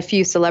a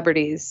few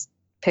celebrities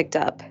picked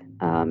up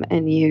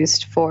and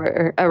used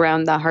for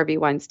around the Harvey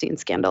Weinstein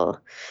scandal.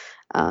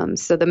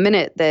 So the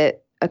minute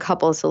that a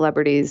couple of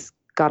celebrities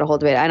got a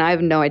hold of it, and I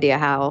have no idea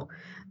how.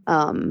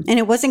 And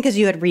it wasn't because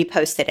you had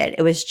reposted it.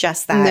 It was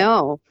just that.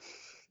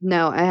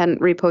 No, I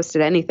hadn't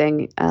reposted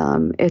anything.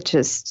 It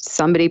just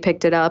somebody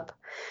picked it up.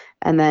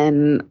 And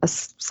then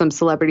some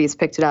celebrities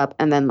picked it up,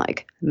 and then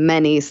like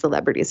many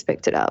celebrities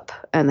picked it up,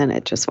 and then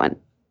it just went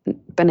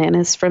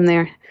bananas from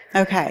there.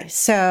 Okay,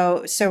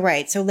 so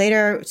right, so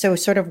later, so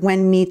sort of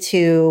when Me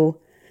Too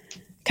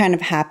kind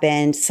of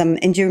happened,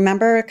 and do you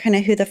remember kind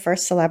of who the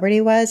first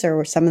celebrity was,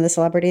 or some of the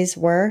celebrities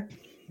were?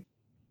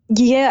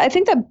 Yeah, I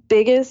think the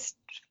biggest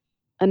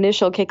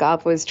initial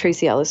kickoff was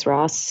Tracee Ellis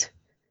Ross.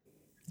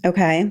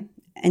 Okay,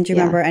 and do you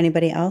remember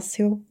anybody else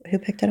who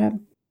picked it up?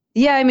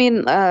 Yeah, I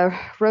mean,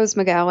 Rose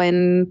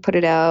McGowan put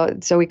it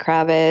out, Zoe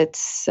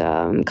Kravitz,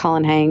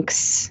 Colin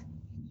Hanks,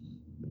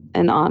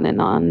 and on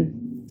and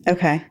on.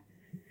 Okay.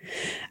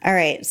 All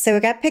right. So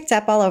it got picked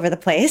up all over the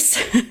place.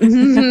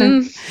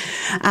 Mm-hmm.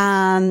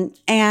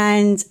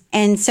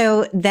 And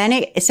so then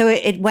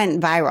it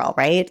went viral,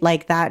 right?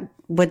 Like that,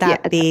 would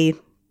that be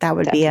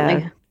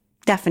a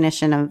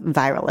definition of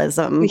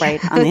viralism,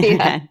 right? On the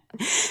internet.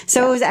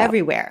 So it was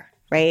everywhere,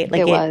 right?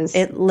 Like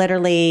it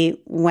literally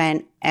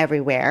went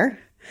everywhere.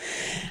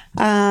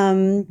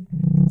 And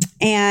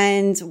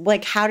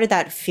like, how did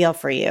that feel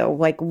for you?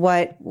 Like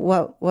what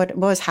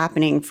was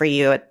happening for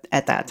you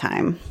at that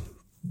time?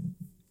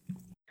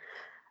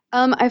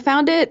 I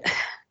found it,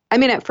 I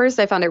mean, at first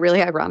I found it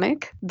really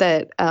ironic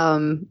that,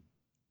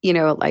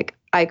 like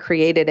I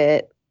created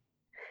it,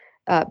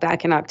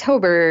 back in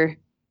October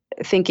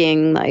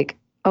thinking like,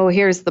 oh,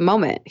 here's the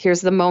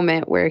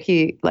moment where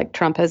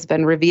Trump has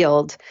been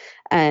revealed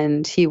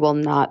and he will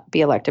not be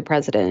elected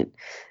president.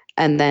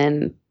 And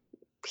then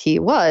he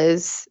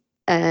was,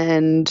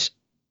 and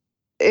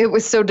it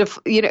was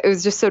it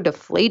was just so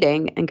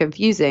deflating and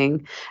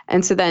confusing.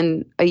 And so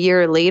then a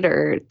year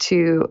later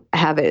to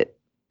have it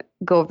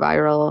go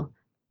viral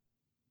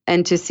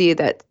and to see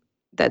that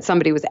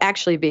somebody was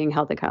actually being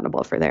held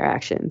accountable for their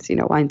actions.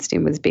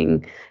 Weinstein was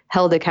being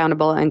held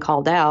accountable and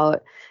called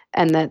out,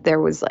 and that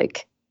there was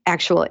like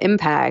actual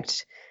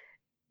impact.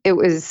 It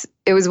was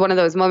one of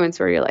those moments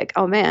where you're like,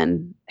 oh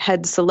man,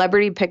 had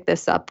celebrity picked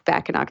this up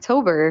back in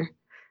October,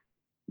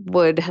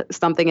 would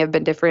something have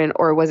been different?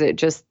 Or was it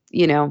just,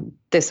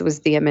 this was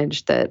the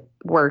image that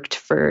worked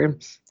for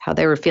how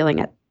they were feeling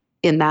it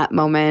in that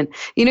moment?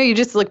 You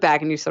just look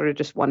back and you sort of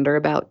just wonder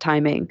about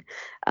timing.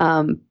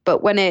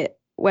 But when it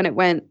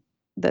went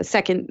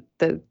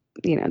the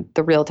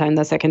real time,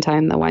 the second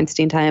time, the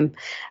Weinstein time,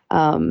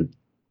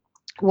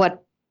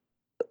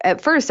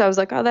 at first I was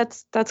like, oh,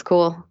 that's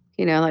cool.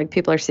 Like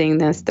people are seeing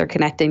this, they're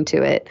connecting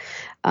to it.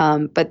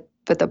 But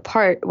the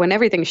part when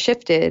everything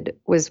shifted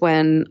was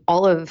when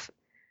all of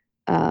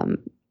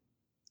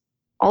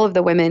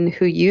the women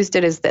who used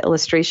it as the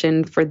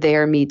illustration for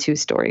their Me Too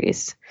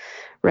stories,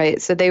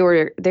 right? So they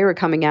were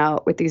coming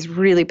out with these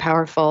really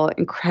powerful,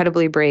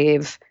 incredibly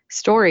brave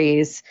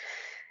stories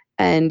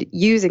and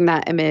using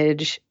that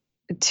image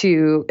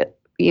to,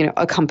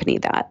 accompany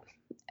that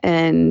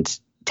and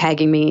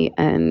tagging me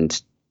and,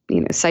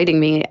 citing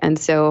me. And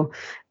so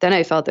then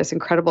I felt this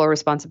incredible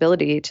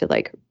responsibility to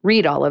like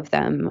read all of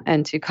them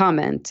and to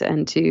comment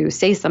and to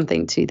say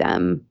something to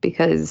them,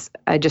 because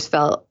I just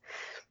felt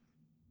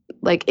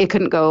like it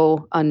couldn't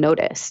go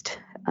unnoticed.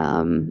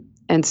 And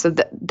so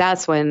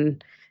that's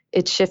when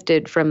it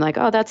shifted from like,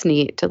 oh, that's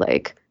neat, to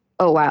like,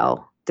 oh,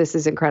 wow, this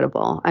is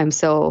incredible. I'm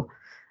so,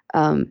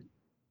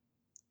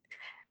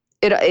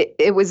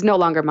 it was no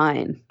longer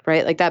mine,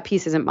 right? Like that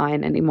piece isn't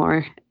mine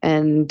anymore.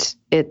 And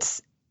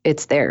it's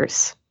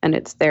theirs, and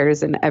it's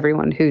theirs and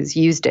everyone who's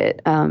used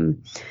it,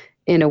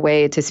 in a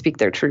way to speak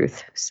their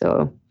truth.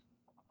 So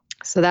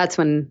that's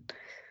when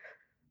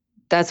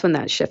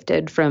that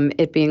shifted from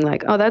it being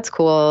like, oh, that's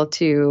cool,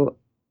 to,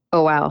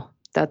 oh, wow,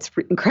 that's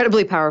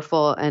incredibly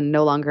powerful and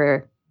no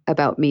longer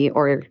about me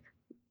or,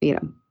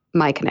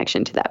 my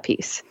connection to that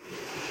piece.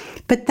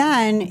 But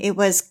then it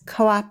was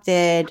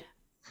co-opted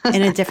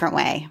in a different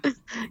way.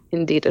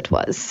 Indeed, it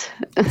was.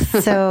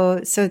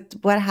 So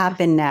what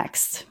happened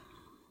next?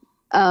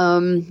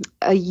 A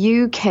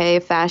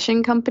UK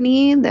fashion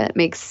company that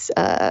makes,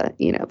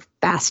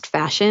 fast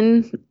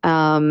fashion,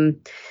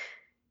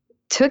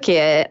 took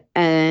it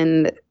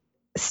and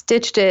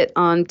stitched it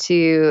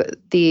onto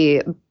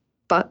the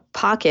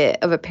pocket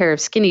of a pair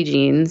of skinny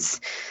jeans,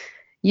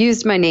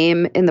 used my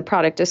name in the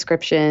product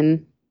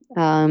description,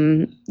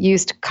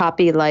 used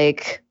copy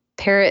like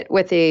pair it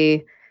with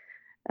a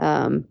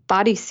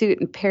bodysuit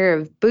and pair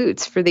of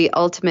boots for the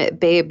ultimate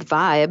babe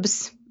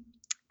vibes,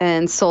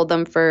 and sold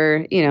them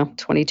for,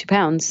 22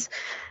 pounds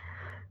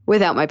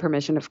without my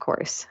permission, of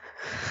course.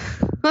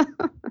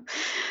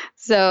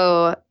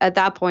 So at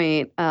that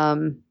point,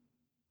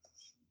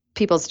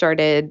 people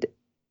started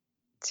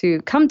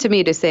to come to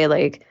me to say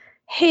like,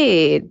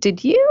 hey,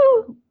 did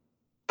you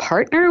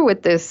partner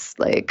with this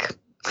like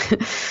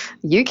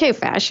UK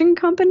fashion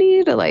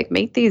company to like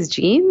make these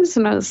jeans?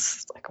 And I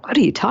was like, what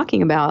are you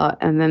talking about?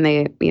 And then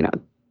they,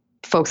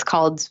 folks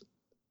called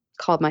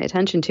my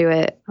attention to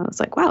it. I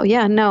was like, wow,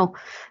 yeah, no,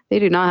 they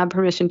do not have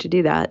permission to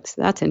do that.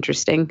 So that's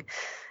interesting.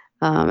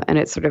 And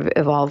it sort of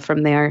evolved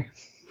from there.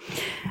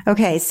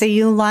 Okay. So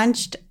you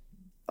launched,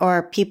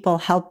 or people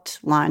helped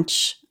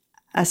launch,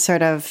 a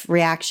sort of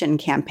reaction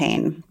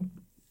campaign.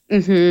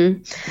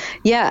 Mm-hmm.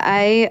 Yeah,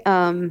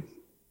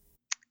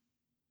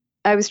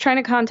 I was trying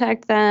to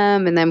contact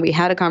them, and then we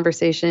had a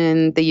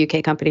conversation, the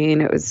UK company,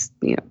 and it was,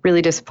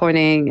 really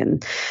disappointing.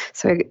 And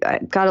so I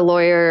got a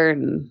lawyer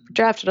and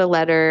drafted a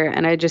letter,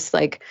 and I just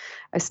I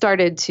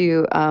started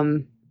to,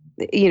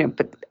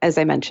 but as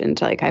I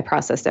mentioned, like I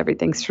processed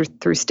everything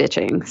through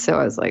stitching. So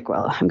I was like,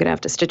 well, I'm going to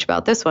have to stitch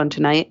about this one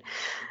tonight.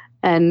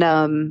 And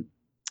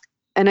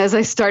as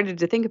I started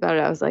to think about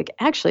it, I was like,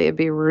 actually, it'd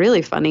be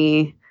really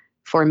funny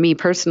for me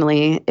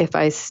personally if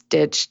I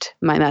stitched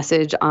my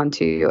message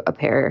onto a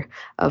pair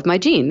of my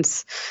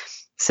jeans.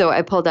 So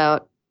I pulled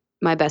out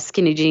my best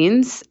skinny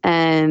jeans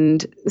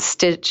and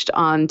stitched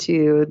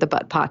onto the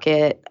butt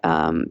pocket.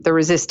 The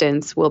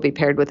resistance will be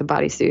paired with a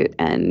bodysuit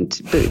and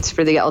boots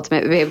for the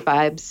ultimate babe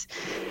vibes.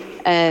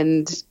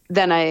 And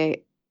then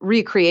I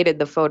recreated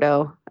the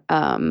photo,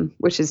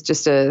 which is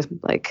just a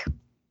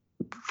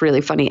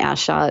really funny ass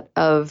shot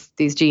of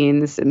these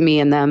jeans, me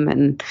and them,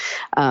 and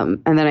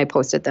then I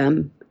posted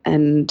them,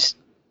 and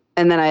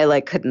then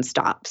I couldn't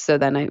stop. So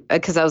then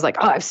because I was like,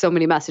 oh, I have so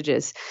many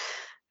messages.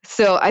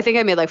 So I think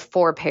I made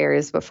 4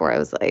 pairs before I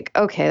was like,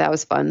 okay, that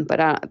was fun, but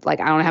I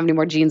don't have any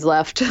more jeans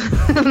left.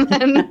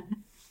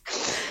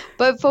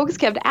 But folks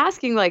kept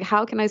asking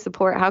how can I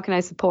support? How can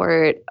I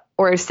support?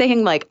 Or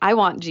saying I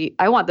want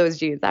those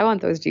jeans. I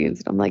want those jeans.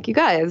 And I'm like, you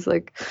guys,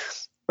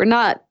 we're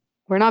not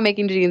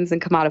making jeans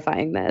and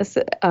commodifying this.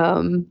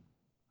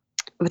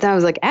 But then I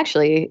was like,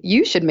 actually,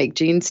 you should make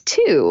jeans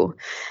too.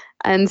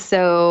 And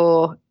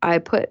so I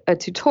put a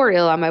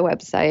tutorial on my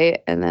website,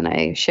 and then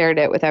I shared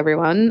it with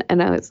everyone.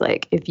 And I was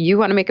like, if you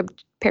want to make a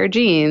pair of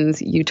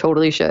jeans, you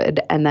totally should.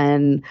 And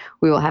then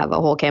we will have a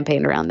whole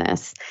campaign around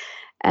this.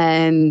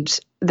 And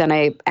then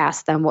I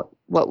asked them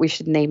what we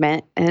should name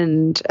it.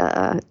 And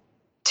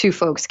 2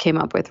 folks came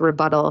up with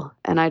Rebuttal.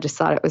 And I just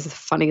thought it was the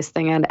funniest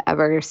thing I'd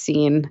ever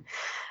seen.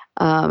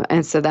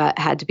 And so that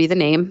had to be the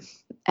name,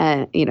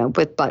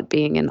 with butt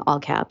being in all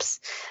caps.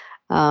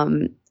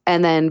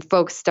 And then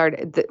folks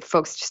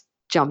just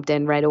jumped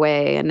in right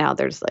away. And now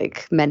there's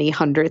many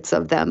hundreds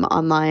of them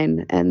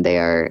online, and they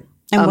are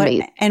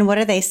amazing. And what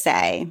do they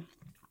say?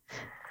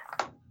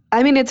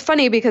 I mean, it's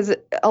funny because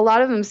a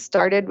lot of them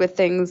started with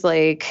things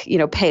like,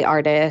 pay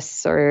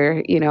artists,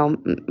 or, you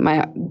don't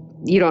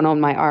own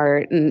my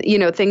art, and,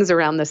 things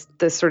around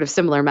this sort of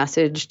similar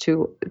message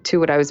to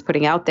what I was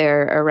putting out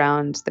there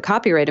around the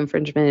copyright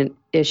infringement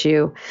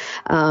issue.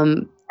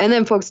 And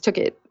then folks took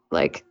it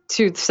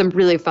to some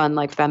really fun,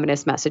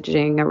 feminist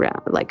messaging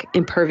around,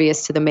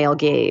 impervious to the male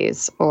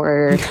gaze,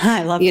 or,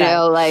 I love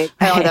that.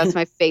 Oh, that's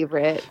my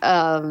favorite.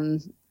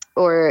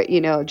 Or,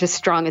 just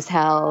strong as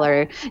hell,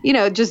 or,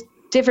 just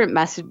different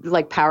message,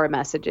 power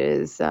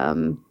messages.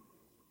 And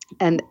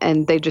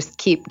they just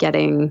keep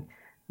getting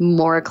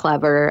more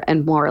clever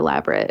and more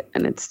elaborate.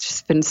 And it's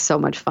just been so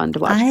much fun to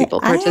watch people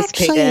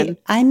participate in.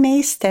 I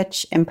may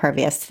stitch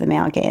impervious to the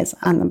male gaze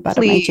on the butt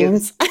of my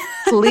jeans.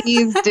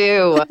 Please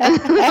do.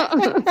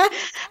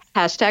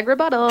 Hashtag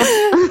rebuttal.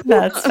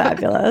 That's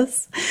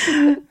fabulous.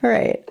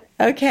 Right.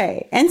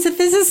 Okay. And so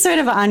this is sort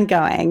of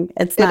ongoing.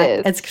 It's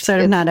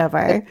sort of not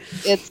over.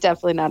 It's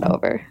definitely not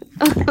over.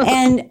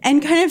 and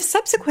kind of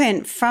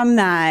subsequent from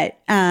that,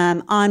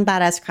 on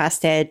Badass Cross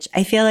Stitch,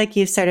 I feel like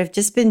you've sort of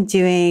just been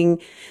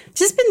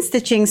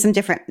stitching some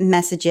different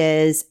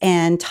messages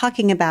and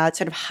talking about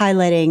sort of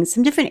highlighting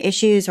some different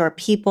issues or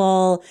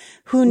people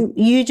who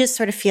you just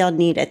sort of feel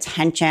need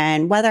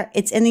attention, whether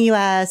it's in the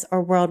US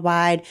or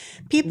worldwide,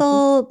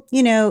 people,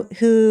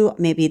 who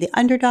may be the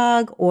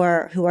underdog,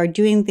 or who are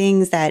doing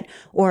things that,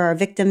 or are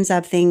victims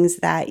of things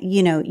that,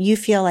 you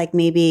feel like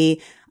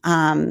maybe,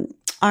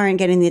 aren't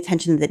getting the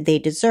attention that they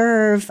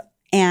deserve.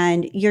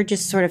 and you're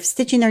just sort of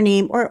stitching their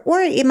name, or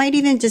it might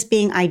even just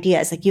being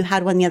ideas. Like you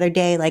had one the other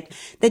day, like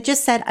that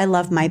just said, I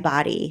love my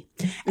body.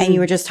 And you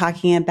were just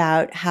talking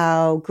about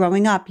how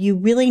growing up, you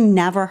really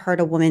never heard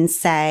a woman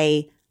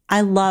say, I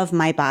love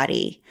my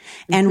body.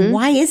 And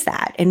why is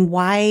that? And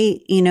why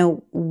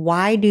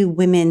do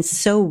women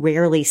so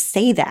rarely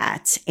say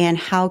that? And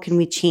how can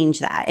we change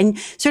that? And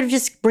sort of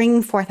just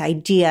bring forth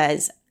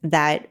ideas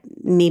that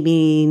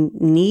maybe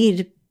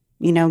need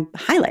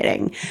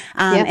highlighting.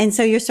 And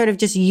so you're sort of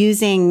just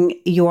using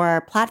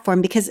your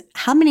platform, because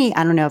how many,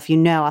 I don't know if you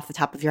know off the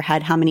top of your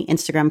head, how many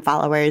Instagram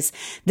followers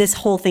this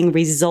whole thing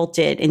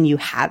resulted in you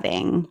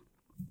having?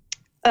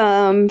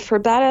 For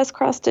Badass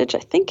Cross Stitch, I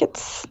think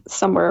it's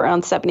somewhere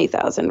around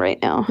 70,000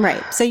 right now.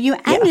 Right. So you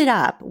ended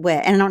up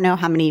with, and I don't know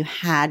how many you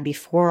had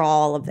before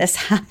all of this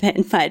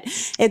happened, but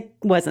it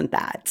wasn't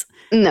that.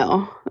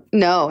 No.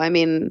 I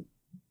mean,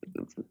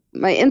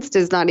 my Insta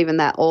is not even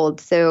that old.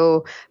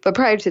 So, but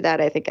prior to that,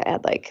 I think I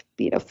had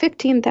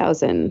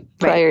 15,000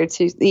 prior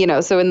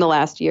to, so in the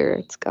last year,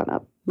 it's gone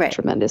up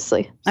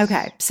tremendously.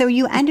 Okay. So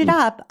you ended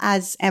up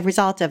as a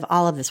result of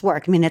all of this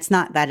work. I mean, it's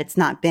not that it's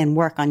not been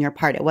work on your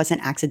part. It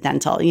wasn't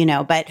accidental,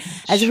 but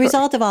as a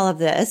result of all of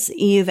this,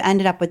 you've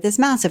ended up with this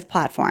massive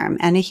platform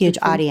and a huge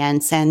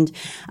audience. And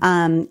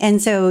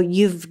so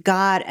you've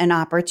got an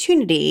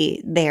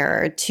opportunity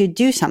there to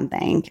do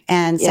something.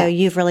 And so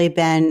you've really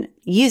been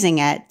using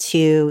it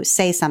to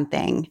say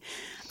something,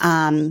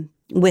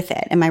 with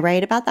it. Am I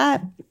right about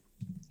that?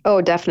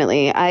 Oh,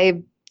 definitely.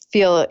 I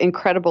feel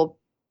incredible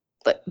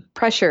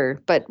pressure,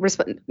 but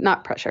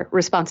not pressure,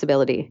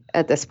 responsibility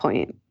at this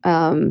point.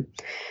 In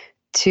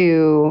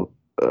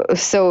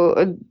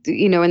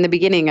the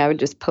beginning, I would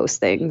just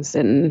post things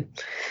and,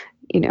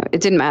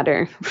 it didn't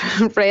matter,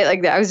 right?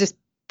 Like I was just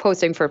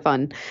posting for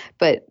fun.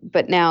 But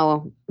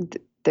now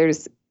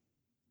there's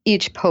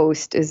each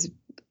post is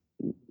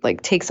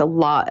takes a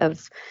lot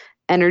of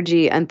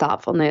energy and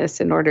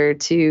thoughtfulness in order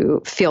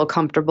to feel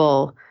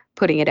comfortable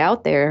putting it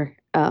out there,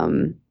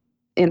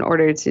 in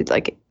order to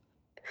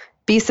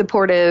be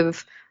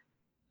supportive,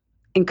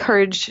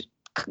 encourage,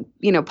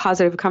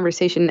 positive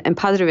conversation and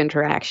positive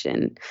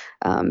interaction.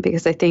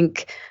 Because I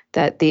think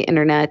that the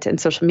internet and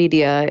social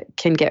media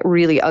can get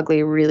really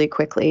ugly really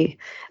quickly.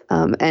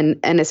 And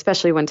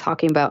especially when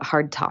talking about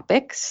hard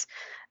topics.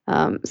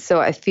 So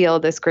I feel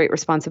this great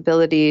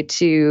responsibility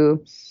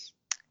to,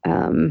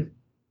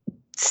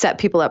 set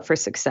people up for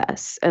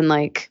success and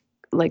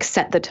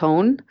set the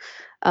tone,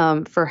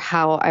 for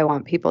how I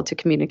want people to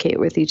communicate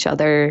with each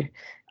other,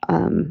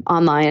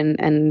 online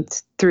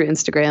and through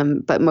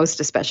Instagram, but most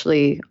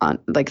especially on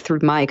through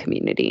my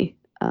community.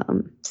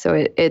 So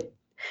it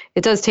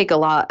does take a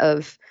lot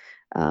of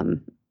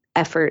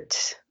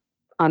effort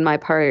on my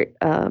part,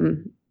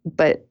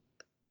 but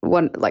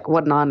what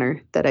an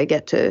honor that I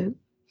get to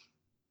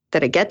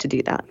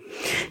do that.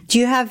 Do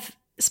you have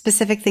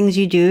specific things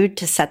you do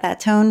to set that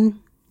tone?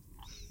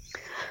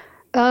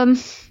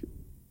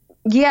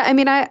 Yeah, I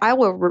mean, I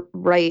will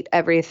write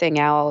everything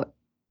out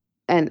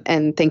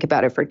and think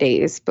about it for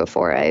days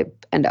before I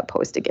end up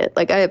posting it.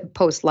 I have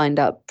posts lined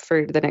up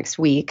for the next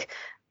week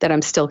that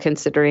I'm still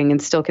considering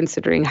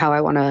how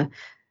I want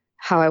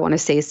to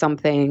say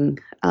something.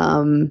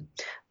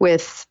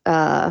 With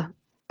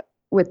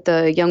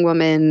the young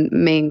woman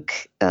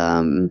Mink,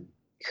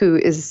 who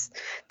is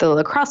the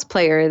lacrosse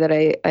player that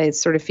I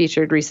sort of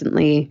featured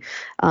recently.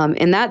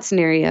 In that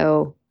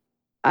scenario,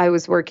 I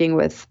was working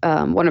with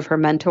one of her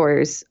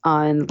mentors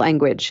on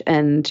language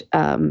and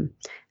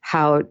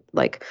how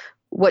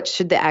what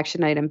should the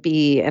action item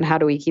be and how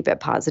do we keep it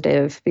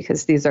positive,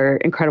 because these are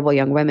incredible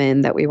young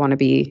women that we want to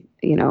be,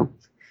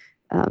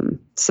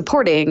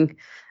 supporting,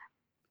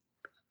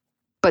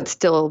 but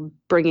still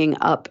bringing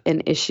up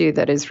an issue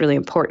that is really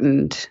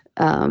important.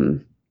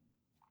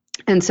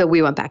 And so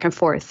we went back and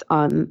forth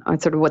on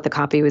sort of what the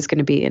copy was going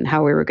to be and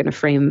how we were going to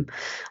frame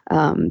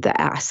the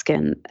ask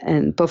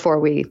and before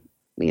we,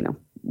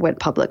 went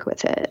public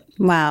with it.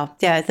 Wow.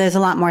 Yeah, there's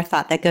a lot more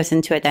thought that goes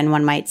into it than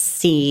one might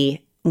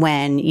see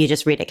when you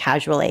just read it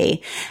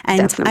casually. And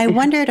definitely. I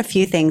wondered a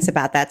few things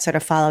about that, sort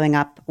of following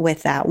up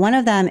with that. One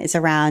of them is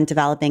around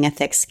developing a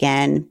thick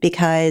skin,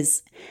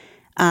 because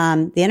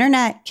the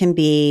internet can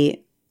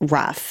be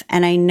rough.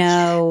 And I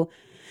know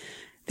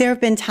there have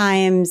been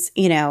times,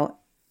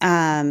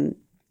 in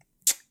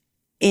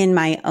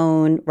my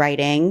own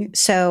writing.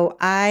 So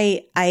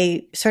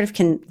I sort of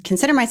can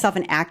consider myself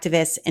an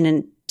activist in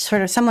a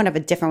sort of somewhat of a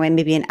different way,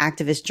 maybe an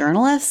activist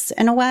journalist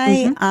in a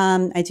way.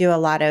 Mm-hmm. I do a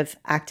lot of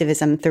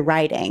activism through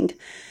writing,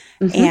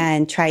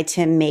 and try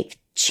to make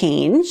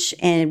change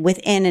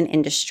within an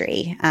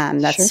industry.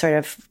 That's sort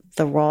of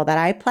the role that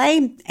I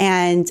play.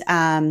 And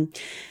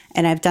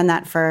I've done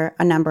that for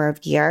a number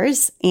of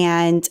years.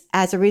 And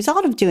as a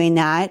result of doing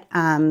that,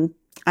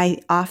 I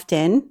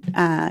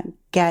often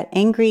get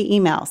angry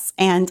emails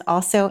and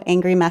also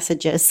angry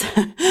messages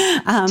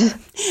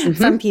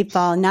from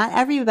people. Not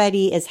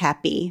everybody is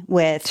happy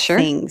with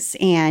things,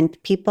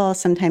 and people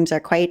sometimes are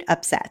quite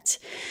upset.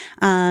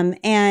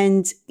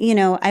 And, you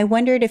know, I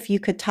wondered if you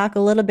could talk a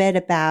little bit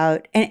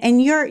about,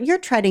 and you're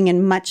treading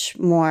in much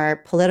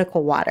more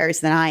political waters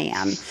than I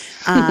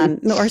am,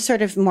 or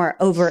sort of more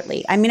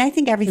overtly. I mean, I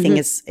think everything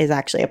is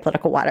actually a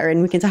political water,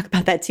 and we can talk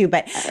about that too.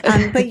 But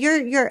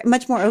you're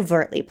much more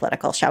overtly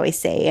political, shall we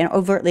say, and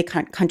overtly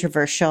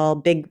controversial,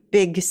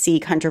 big C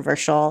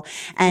controversial,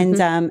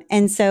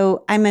 and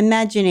so I'm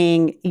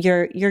imagining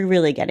you're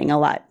really getting a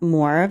lot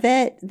more of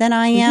it than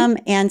I am,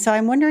 and so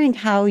I'm wondering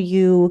how are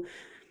you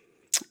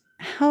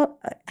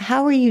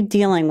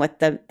dealing with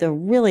the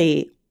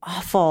really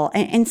awful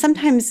and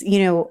sometimes, you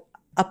know,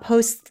 a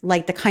post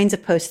like the kinds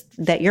of posts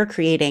that you're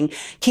creating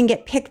can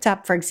get picked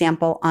up, for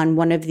example, on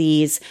one of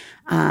these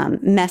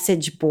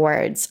message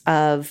boards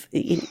of,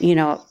 you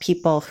know,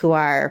 people who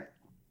are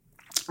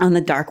on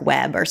the dark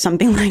web or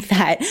something like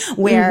that,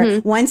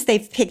 where once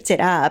they've picked it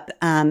up,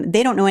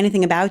 they don't know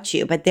anything about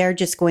you, but they're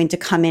just going to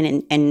come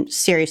in and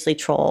seriously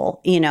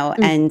troll, you know,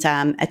 and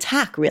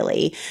attack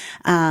really.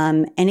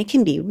 And it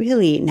can be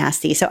really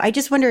nasty. So I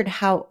just wondered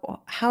how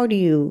do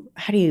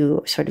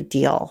you sort of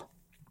deal?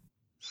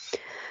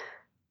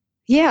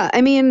 Yeah,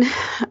 I mean,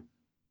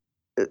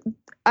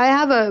 I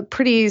have a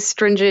pretty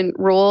stringent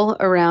rule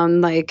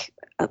around, like,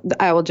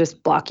 I will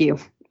just block you.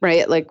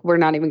 Right? Like, we're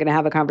not even going to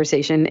have a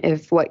conversation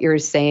if what you're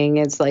saying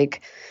is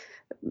like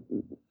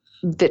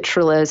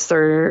vitriolous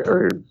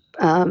or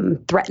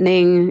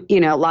threatening,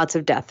 you know, lots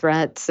of death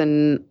threats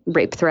and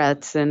rape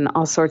threats and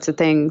all sorts of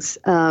things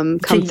come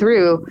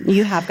through.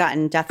 You have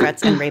gotten death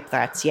threats and rape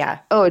threats. Yeah.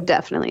 Oh,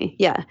 definitely.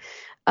 Yeah.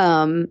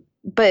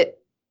 But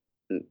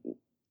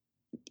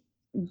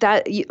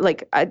that,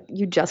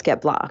 you just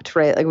get blocked,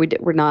 right? Like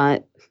we're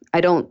not,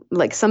 I don't,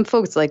 like, some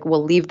folks like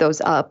will leave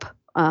those up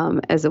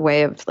as a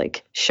way of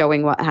like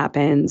showing what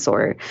happens,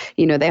 or,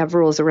 you know, they have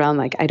rules around,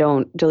 like, I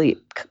don't delete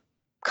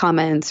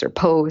comments or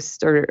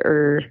posts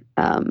or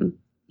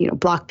you know,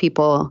 block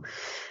people.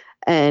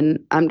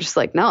 And I'm just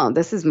like, no,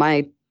 this is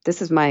my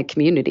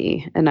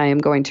community, and I am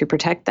going to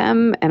protect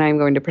them, and I'm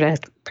going to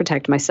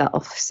protect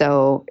myself.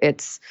 So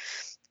it's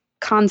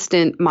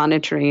constant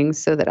monitoring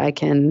so that I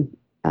can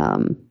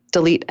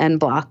delete and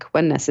block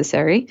when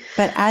necessary.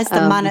 But as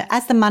the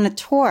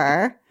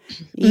monitor,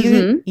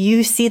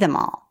 you see them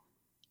all.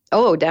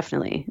 Oh,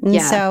 definitely. And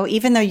yeah. So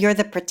even though you're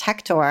the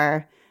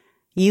protector,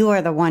 you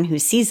are the one who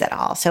sees it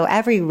all. So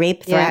every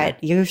rape threat,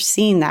 you're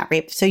seeing that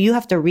rape. So you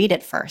have to read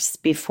it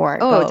first before it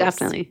goes. Oh,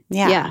 definitely.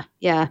 Yeah.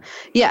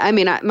 I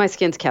mean, my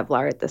skin's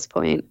Kevlar at this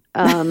point.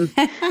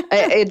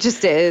 It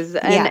just is.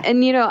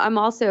 And you know, I'm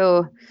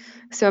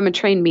a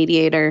trained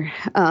mediator.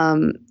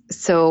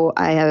 So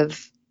I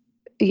have,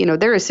 you know,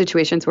 there are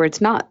situations where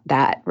it's not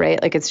that, right?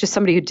 Like, it's just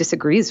somebody who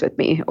disagrees with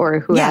me or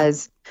who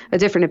has a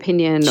different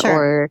opinion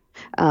or,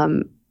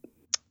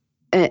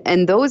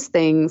 and those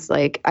things,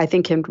 like, I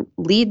think can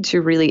lead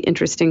to really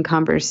interesting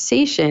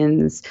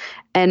conversations.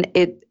 And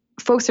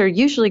folks are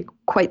usually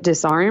quite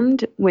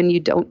disarmed when you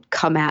don't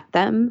come at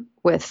them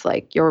with,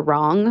 like, you're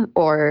wrong,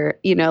 or,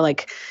 you know,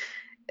 like,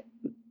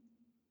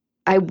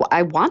 I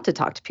want to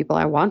talk to people.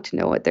 I want to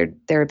know what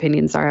their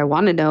opinions are. I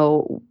want to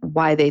know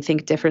why they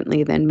think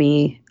differently than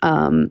me.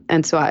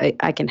 And so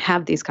I can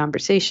have these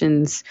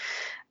conversations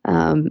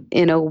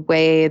in a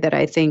way that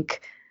I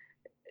think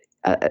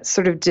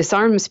sort of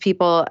disarms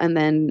people, and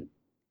then,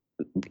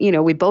 you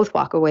know, we both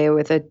walk away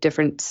with a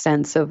different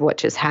sense of what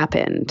just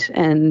happened.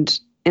 And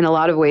in a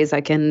lot of ways,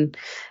 I can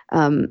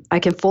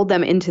fold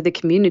them into the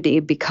community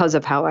because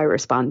of how I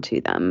respond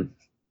to them.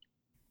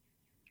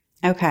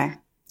 Okay.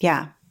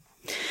 Yeah.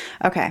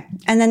 Okay.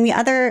 And then the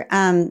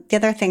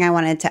other thing I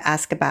wanted to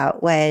ask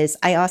about was,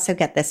 I also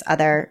get this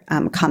other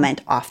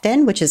comment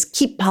often, which is,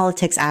 keep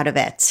politics out of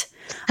it.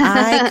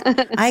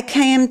 I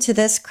came to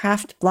this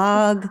craft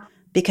blog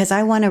because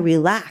I want to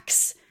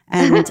relax,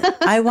 and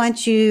I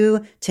want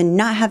you to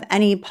not have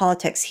any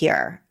politics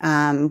here.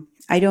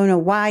 I don't know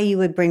why you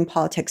would bring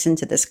politics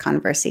into this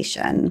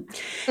conversation.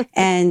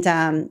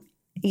 And,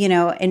 you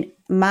know, and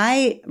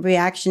my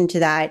reaction to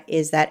that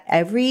is that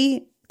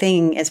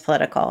everything is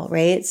political,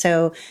 right?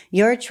 So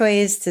your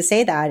choice to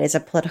say that is a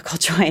political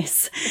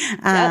choice.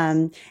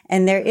 And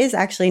there is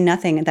actually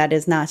nothing that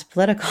is not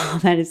political.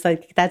 That is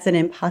like, that's an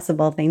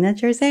impossible thing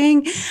that you're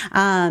saying.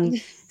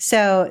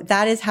 So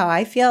that is how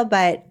I feel,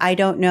 but I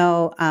don't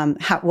know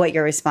what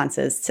your response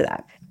is to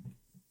that.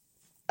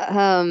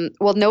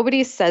 Well,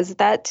 nobody says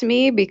that to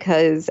me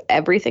because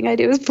everything I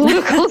do is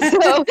political.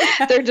 So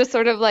they're just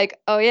sort of like,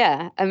 oh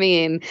yeah. I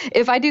mean,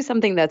 if I do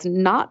something that's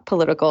not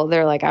political,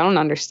 they're like, I don't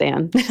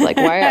understand. Like,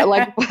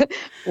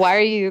 why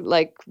are you,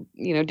 like,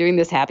 you know, doing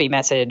this happy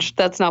message?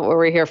 That's not what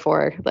we're here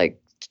for.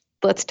 Like,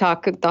 let's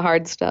talk the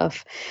hard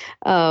stuff.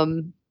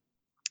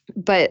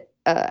 But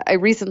I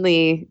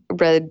recently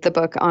read the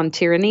book on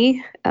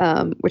tyranny,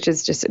 which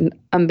is just an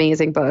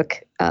amazing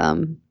book.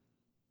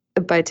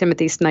 By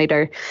Timothy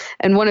Snyder,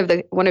 and one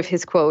of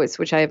his quotes,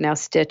 which I have now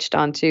stitched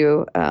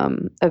onto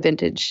a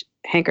vintage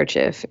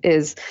handkerchief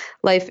is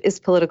life is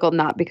political,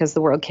 not because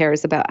the world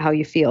cares about how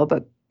you feel,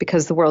 but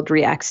because the world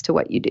reacts to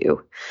what you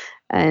do.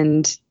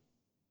 And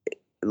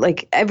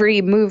like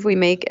every move we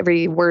make,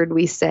 every word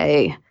we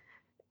say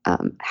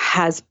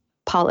has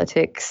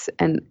politics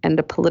and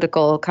a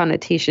political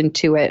connotation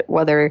to it,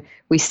 whether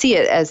we see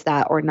it as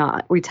that or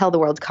not. We tell the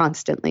world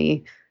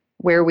constantly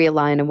where we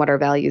align and what our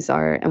values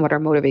are and what our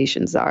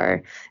motivations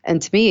are.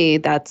 And to me,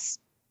 that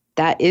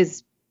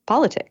is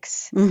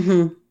politics.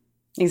 Mm-hmm.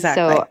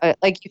 Exactly. So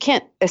like you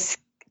can't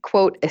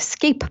quote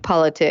escape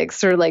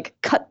politics or like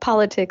cut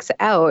politics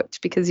out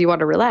because you want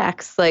to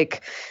relax.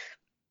 Like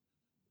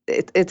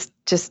it's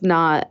just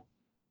not,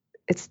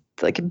 it's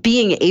like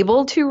being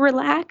able to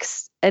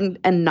relax and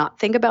not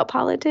think about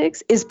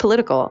politics is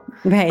political,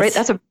 right?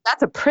 That's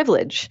a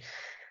privilege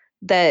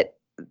that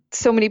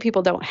so many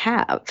people don't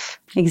have.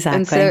 Exactly.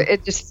 And so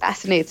it just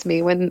fascinates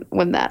me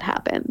when that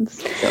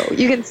happens. So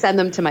you can send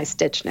them to my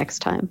stitch next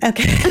time.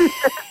 Okay.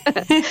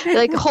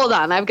 Like, hold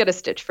on, I've got a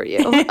stitch for you.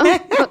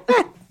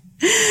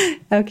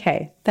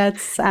 Okay.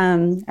 That's,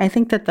 I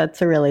think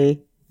that's a really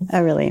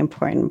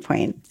important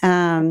point.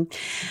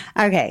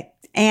 Okay.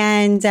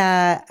 And,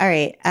 all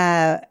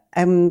right.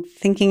 I'm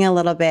thinking a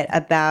little bit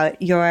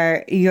about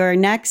your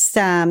next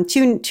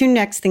two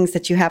next things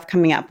that you have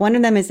coming up. One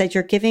of them is that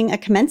you're giving a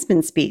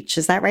commencement speech.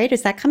 Is that right?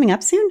 Is that coming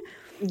up soon?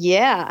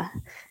 Yeah,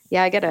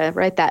 I gotta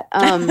write that.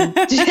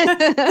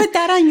 Put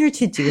that on your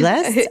to-do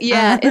list.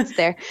 Yeah, it's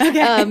there.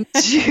 Okay.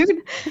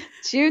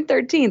 June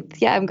 13th.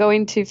 Yeah, I'm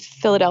going to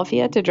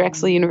Philadelphia to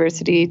Drexel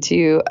University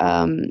to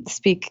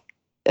speak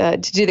to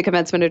do the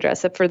commencement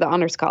address for the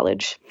Honors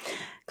College.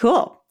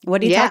 Cool.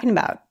 What are you talking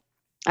about?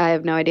 I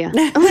have no idea.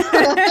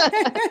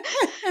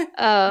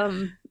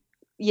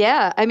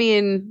 Yeah, I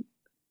mean,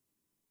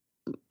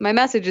 my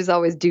message is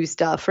always do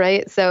stuff,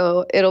 right?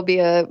 So it'll be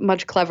a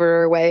much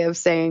cleverer way of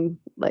saying,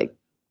 like,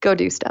 go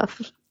do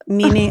stuff.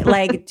 Meaning,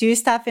 like, do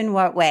stuff in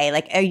what way?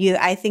 Like,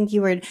 I think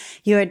you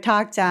had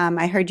talked,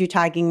 I heard you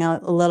talking a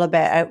little bit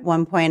at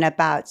one point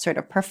about sort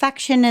of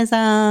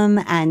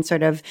perfectionism and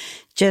sort of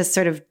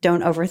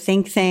don't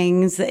overthink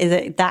things. Is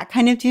it that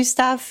kind of do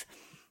stuff?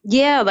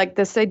 Yeah, like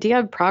this idea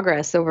of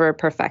progress over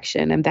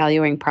perfection and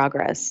valuing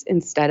progress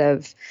instead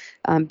of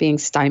being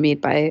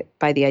stymied by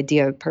the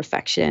idea of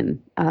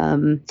perfection,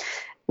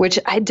 which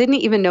I didn't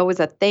even know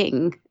was a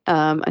thing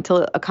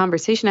until a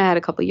conversation I had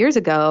a couple years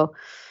ago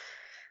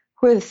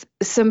with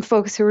some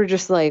folks who were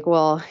just like,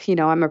 well,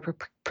 I'm a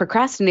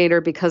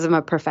procrastinator because I'm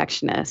a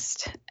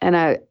perfectionist. And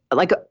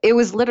it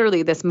was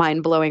literally this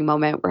mind-blowing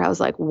moment where I was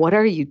like, what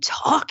are you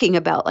talking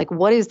about? Like,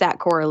 what is that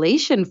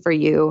correlation for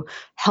you?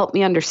 Help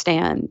me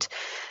understand.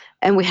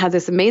 And we had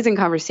this amazing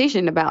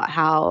conversation about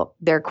how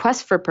their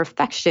quest for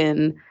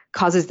perfection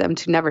causes them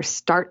to never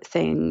start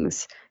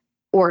things,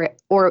 or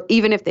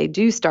even if they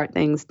do start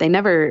things, they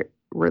never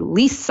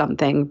release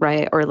something,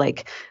 right? Or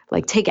like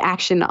take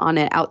action on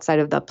it outside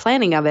of the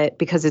planning of it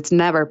because it's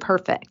never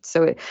perfect.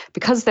 So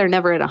because they're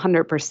never at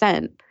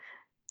 100%,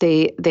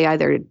 they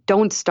either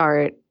don't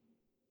start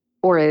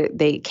or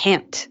they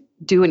can't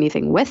do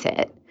anything with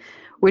it,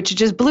 which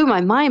just blew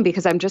my mind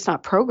because I'm just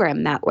not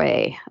programmed that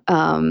way.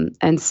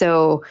 And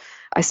so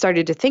I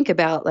started to think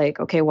about like,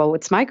 okay, well,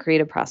 what's my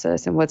creative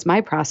process and what's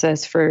my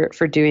process for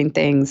doing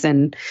things?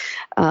 And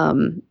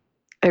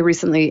I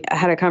recently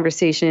had a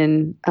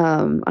conversation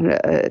on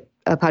a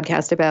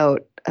podcast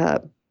about,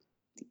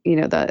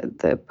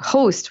 the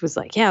host was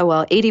like, yeah,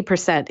 well,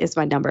 80% is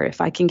my number. If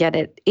I can get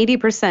it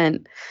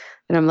 80%,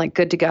 then I'm like,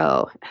 good to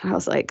go. And I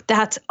was like,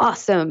 that's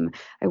awesome.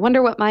 I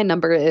wonder what my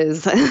number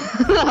is.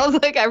 I was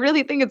like, I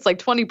really think it's like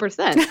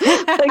 20%.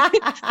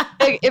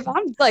 like, if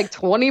I'm like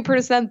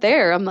 20%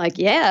 there, I'm like,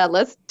 yeah,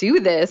 let's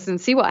do this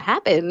and see what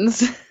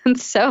happens. And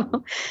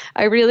so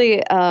I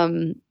really,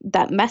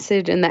 that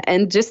message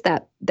and just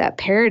that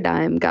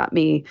paradigm got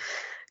me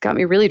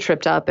really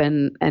tripped up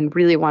and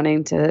really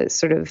wanting to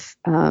sort of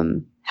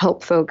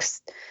help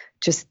folks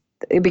just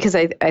because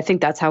I think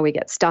that's how we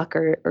get stuck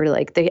or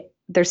like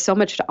there's so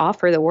much to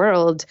offer the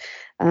world,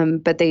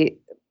 but they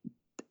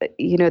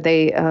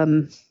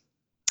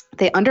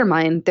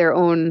undermine their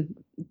own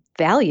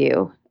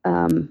value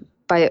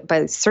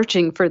by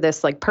searching for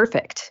this like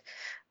perfect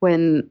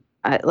when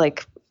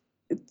like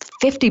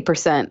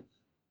 50%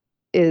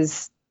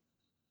 is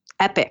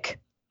epic,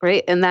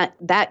 right? And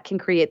that can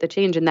create the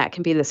change, and that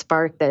can be the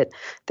spark that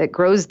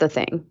grows the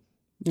thing.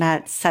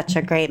 That's such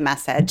a great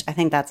message. I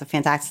think that's a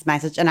fantastic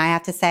message. And I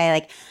have to say,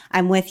 like,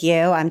 I'm with you.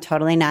 I'm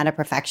totally not a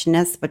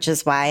perfectionist, which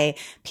is why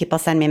people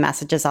send me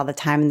messages all the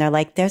time. And they're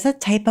like, there's a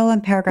typo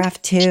in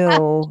paragraph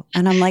 2.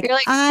 And I'm like,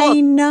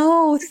 I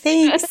know.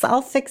 Thanks.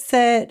 I'll fix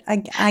it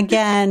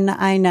again.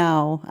 I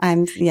know.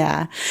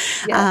 Yeah.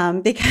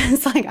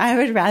 Because like, I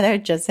would rather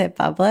just hit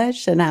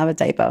publish and have a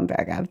typo in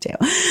paragraph 2.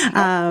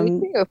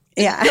 Me too.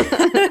 Yeah.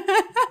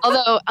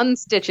 Although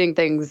unstitching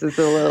things is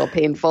a little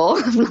painful.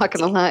 I'm not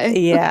going to lie.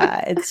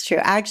 Yeah, it's true.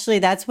 Actually,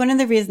 that's one of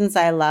the reasons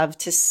I love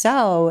to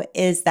sew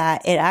is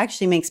that it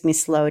actually makes me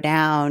slow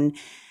down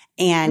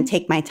and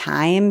take my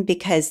time,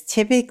 because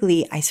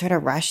typically I sort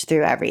of rush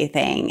through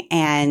everything.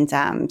 And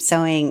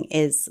sewing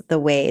is the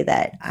way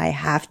that I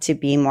have to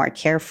be more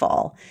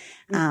careful.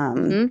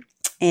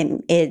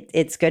 And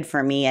it's good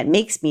for me. It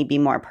makes me be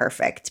more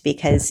perfect,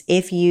 because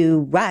if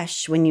you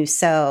rush when you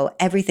sew,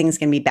 everything's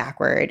going to be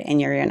backward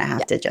and you're going to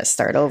have to just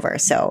start over.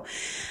 So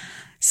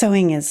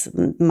sewing is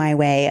my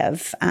way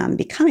of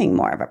becoming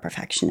more of a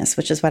perfectionist,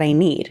 which is what I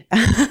need.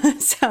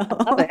 So I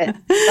love it.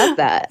 Love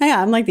that.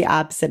 Yeah, I'm like the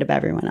opposite of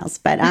everyone else.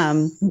 But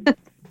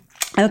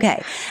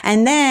okay.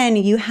 And then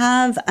you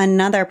have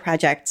another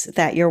project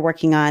that you're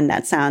working on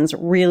that sounds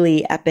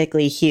really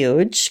epically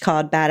huge,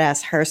 called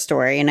Badass Her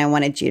Story. And I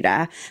wanted you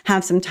to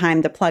have some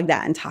time to plug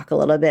that and talk a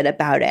little bit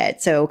about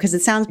it. So, because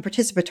it sounds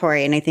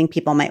participatory, and I think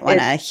people might want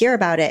to hear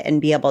about it and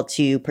be able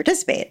to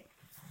participate.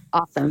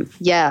 Awesome.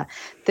 Yeah.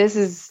 This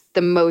is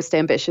the most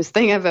ambitious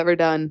thing I've ever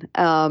done.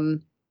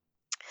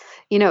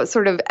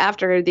 Sort of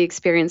after the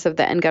experience of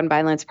the End Gun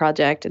Violence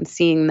Project and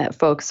seeing that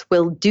folks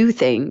will do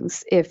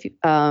things if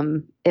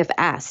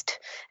asked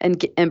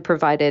and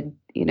provided,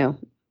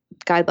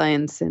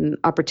 guidelines and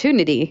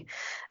opportunity,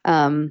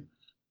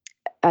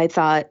 I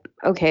thought,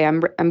 okay, I'm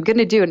going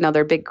to do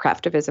another big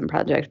craftivism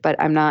project, but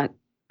I'm not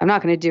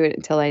going to do it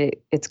until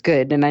it's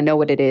good and I know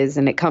what it is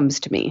and it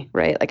comes to me,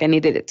 right? Like I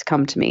needed it to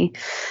come to me.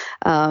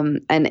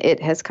 And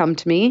it has come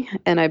to me,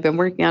 and I've been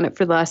working on it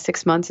for the last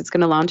 6 months. It's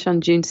going to launch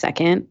on June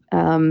 2nd.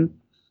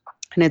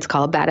 And it's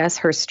called Badass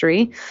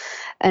Herstory.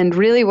 And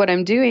really what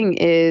I'm doing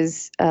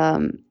is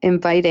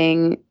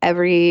inviting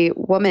every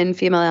woman,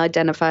 female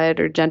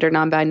identified, or gender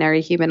non-binary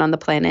human on the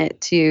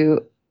planet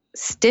to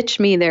stitch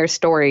me their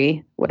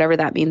story, whatever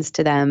that means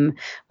to them,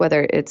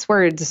 whether it's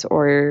words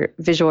or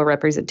visual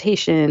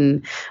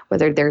representation,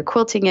 whether they're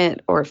quilting it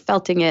or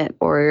felting it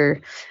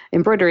or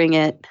embroidering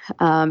it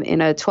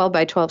in a 12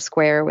 by 12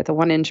 square with a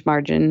 1-inch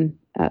margin,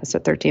 so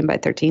 13 by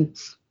 13,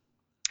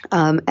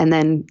 and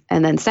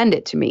then send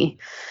it to me.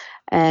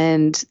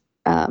 And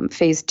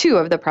phase 2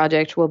 of the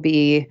project will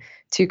be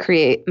to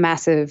create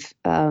massive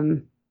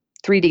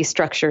 3D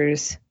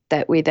structures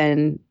that we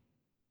then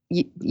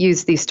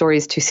use these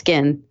stories to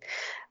skin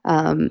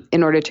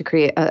in order to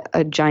create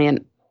a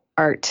giant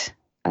art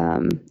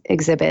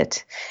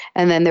exhibit.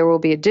 And then there will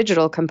be a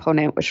digital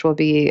component, which will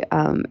be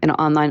an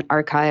online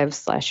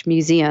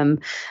archive/museum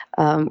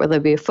where there'll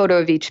be a photo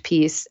of each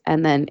piece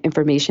and then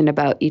information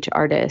about each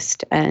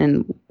artist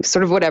and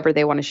sort of whatever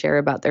they want to share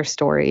about their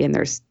story and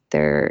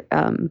their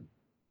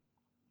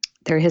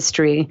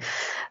history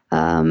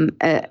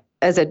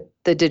as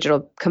the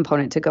digital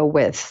component to go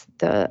with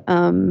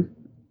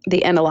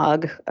the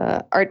analog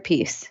art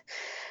piece.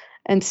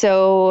 And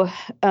so,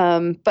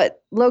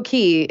 but low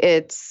key,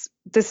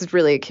 this is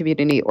really a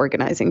community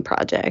organizing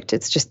project.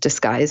 It's just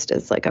disguised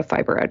as like a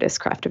fiber artist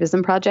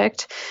craftivism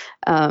project.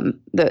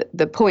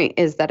 The point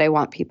is that I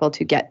want people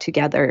to get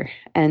together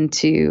and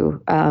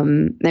to,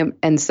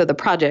 and so the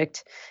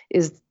project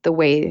is the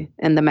way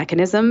and the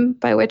mechanism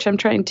by which I'm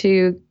trying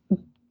to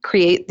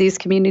create these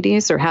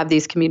communities or have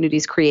these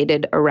communities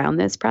created around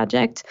this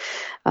project.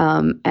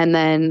 And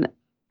then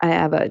I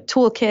have a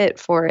toolkit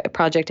for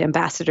project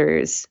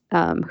ambassadors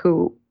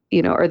who,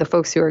 are the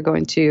folks who are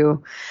going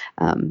to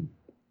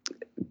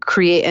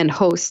create and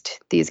host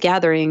these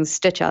gatherings,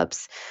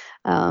 stitch-ups,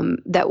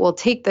 that will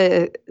take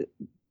the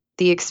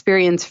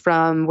experience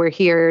from we're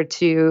here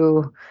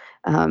to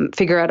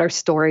figure out our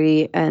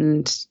story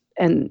and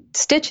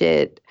stitch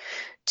it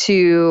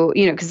to,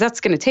 because that's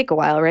going to take a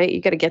while, right?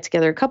 You got to get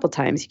together a couple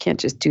times. You can't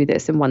just do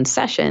this in one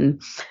session.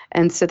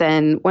 And so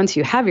then once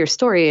you have your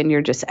story and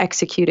you're just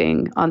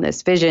executing on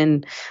this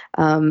vision,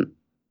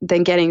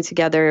 then getting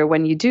together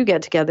when you do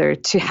get together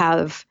to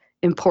have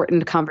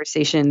important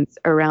conversations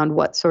around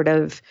what sort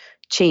of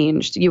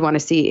change you want to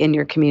see in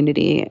your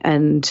community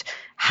and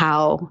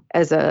how,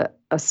 as a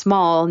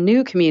small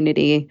new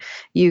community,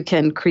 you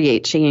can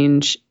create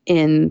change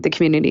in the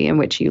community in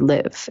which you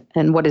live.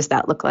 And what does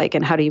that look like?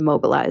 And how do you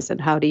mobilize?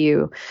 And how do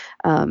you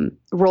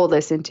roll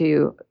this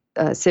into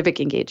civic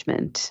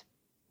engagement?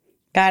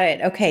 Got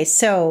it. Okay.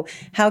 So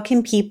how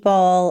can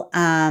people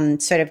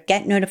sort of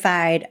get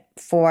notified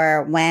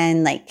for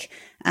when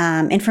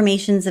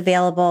information's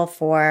available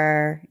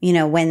for,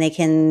 when they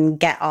can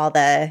get all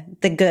the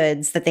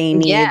goods that they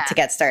need to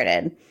get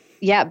started?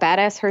 Yeah.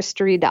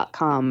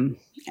 badassherstory.com.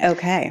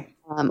 Okay.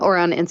 Or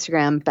on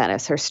Instagram,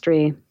 Badass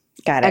Herstory.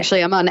 Got it.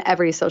 Actually, I'm on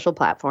every social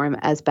platform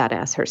as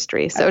Badass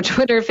Herstory. So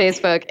Twitter,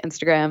 Facebook,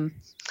 Instagram,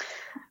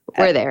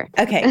 we're there.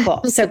 Okay,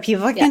 cool. So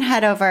people can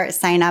head over,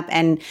 sign up,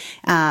 and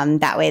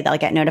that way they'll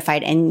get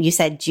notified. And you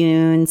said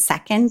June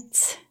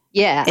 2nd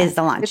is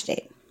the launch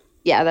date.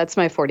 Yeah, that's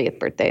my 40th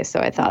birthday,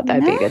 so I thought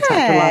that'd be a good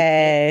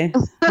time to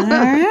launch. All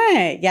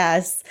right.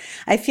 Yes.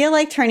 I feel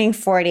like turning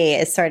 40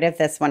 is sort of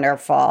this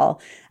wonderful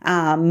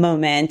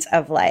moment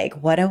of like,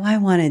 what do I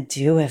want to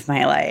do with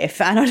my life?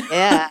 I don't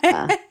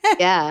know.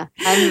 Yeah.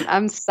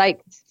 I'm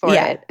psyched for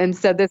it. And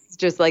so this is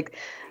just like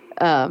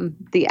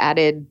the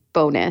added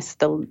bonus,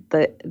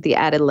 the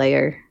added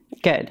layer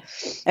Good.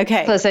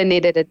 Okay. Plus, I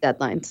needed a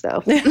deadline,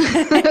 so.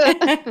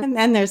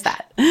 And there's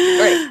that.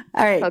 Right.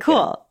 All right, Okay.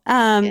 cool.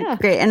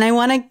 Great. And I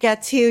want to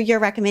get to your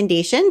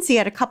recommendations. So you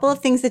had a couple of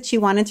things that you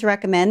wanted to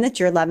recommend that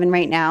you're loving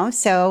right now.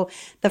 So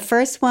the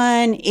first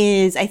one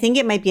is, I think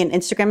it might be an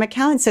Instagram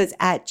account. So it's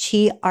at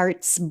Chi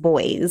Arts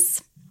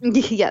Boys.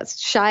 Yes,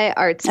 Shy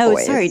Arts Oh,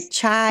 Boys. sorry,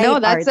 Chai.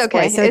 No, that's Arts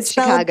okay. Boys. So it's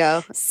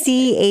Chicago.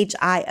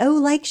 CHIO,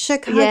 like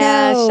Chicago.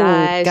 Yeah,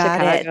 Shy Got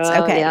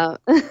Chicago.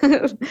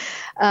 it.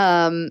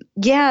 Okay.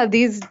 Yeah.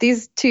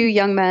 These two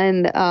young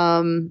men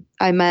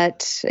I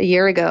met a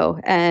year ago,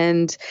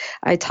 and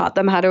I taught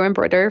them how to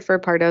embroider for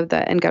part of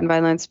the End Gun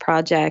Violence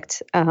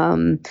Project.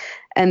 And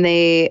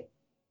they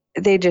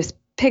just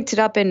picked it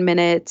up in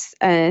minutes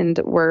and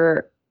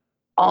were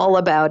all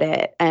about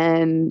it,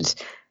 and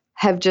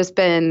have just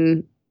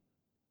been.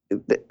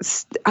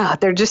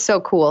 They're just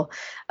so cool.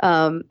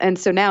 And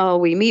so now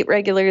we meet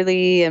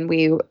regularly, and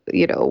we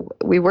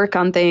work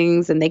on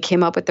things, and they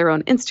came up with their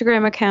own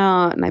Instagram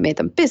account, and I made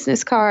them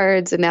business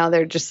cards, and now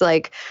they're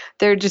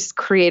just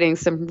creating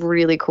some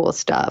really cool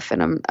stuff.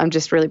 And I'm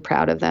just really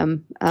proud of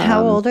them.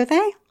 How old are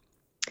they?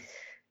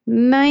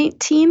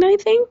 19, I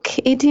think,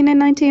 18 and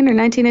 19 or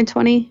 19 and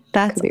 20.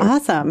 That's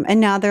awesome.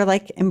 And now they're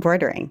like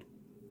embroidering.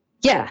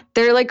 Yeah,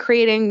 they're like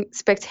creating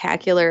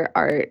spectacular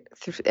art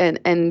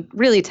and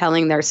really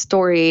telling their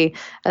story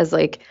as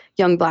like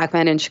young Black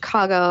men in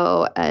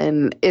Chicago.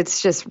 And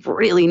it's just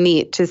really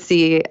neat to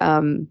see,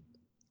 how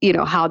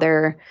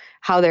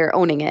they're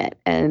owning it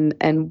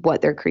and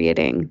what they're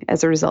creating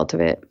as a result of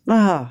it.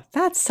 Oh,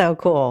 that's so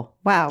cool.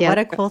 Wow. Yeah. What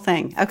a cool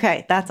thing.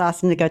 Okay. That's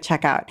awesome to go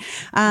check out.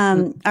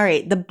 All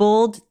right. The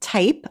Bold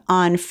Type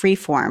on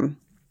Freeform.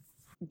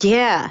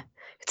 Yeah.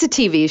 It's a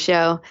TV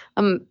show.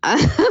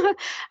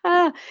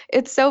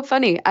 It's so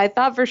funny. I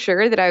thought for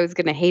sure that I was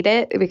going to hate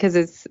it because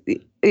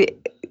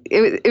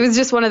it was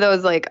just one of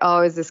those like,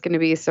 oh, is this going to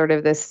be sort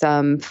of this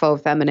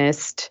faux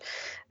feminist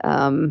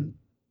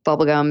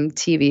bubblegum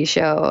TV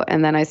show?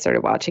 And then I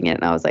started watching it,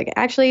 and I was like,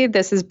 actually,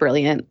 this is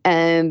brilliant.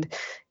 And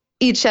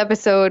each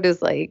episode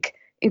is like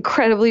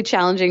incredibly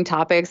challenging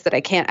topics that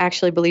I can't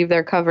actually believe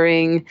they're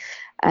covering,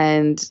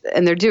 and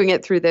they're doing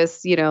it through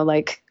this,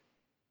 like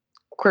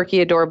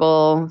quirky,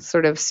 adorable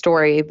sort of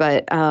story.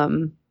 But I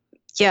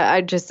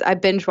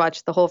binge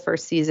watched the whole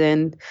first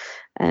season,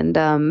 and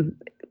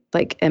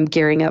am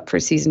gearing up for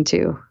season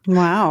 2.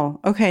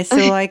 Wow. Okay. So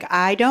like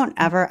I don't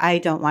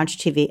watch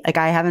TV. Like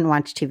I haven't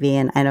watched TV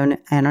in I don't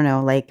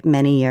know, like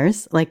many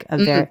years, like a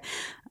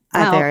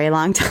very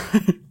long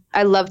time.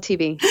 I love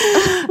TV.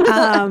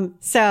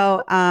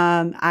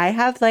 I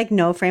have like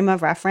no frame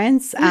of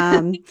reference.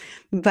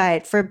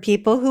 But for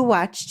people who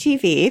watch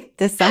TV,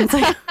 this sounds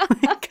like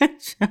a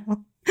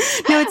show.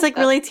 No, it's like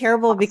really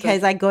terrible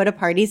because I go to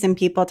parties and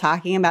people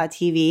talking about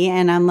TV,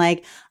 and I'm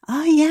like,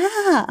 oh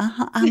yeah,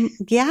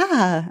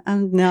 yeah.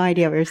 No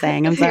idea what you're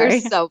saying. I'm sorry.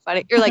 You're so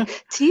funny. You're like,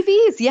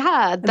 TVs,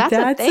 yeah, that's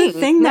a thing. A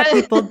thing that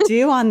people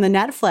do on the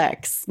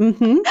Netflix.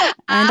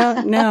 I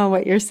don't know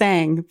what you're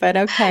saying, but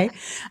okay.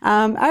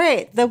 All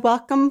right, the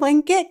Welcome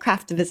Blanket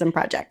Craftivism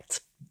Project.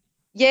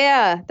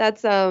 Yeah,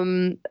 that's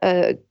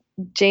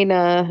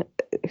Jaina,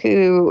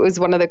 who was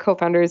one of the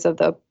co-founders of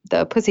the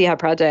Pussy Hat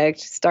Project,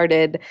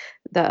 started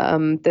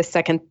the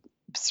second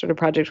sort of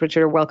project, which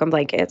are welcome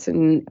blankets,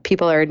 and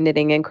people are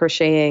knitting and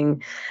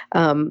crocheting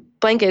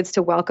blankets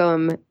to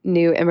welcome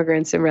new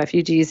immigrants and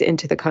refugees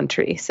into the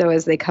country. So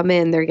as they come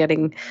in, they're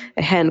getting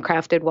a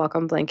handcrafted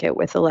welcome blanket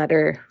with a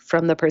letter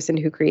from the person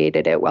who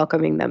created it,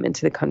 welcoming them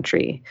into the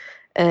country.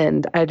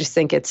 And I just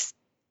think it's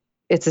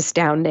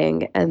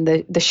astounding, and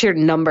the sheer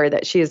number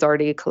that she has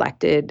already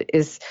collected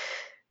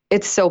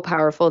it's so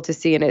powerful to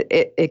see, and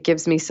it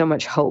gives me so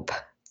much hope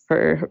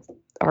for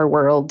our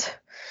world.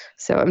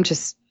 So I'm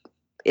just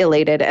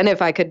elated. And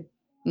if I could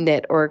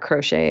knit or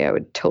crochet, I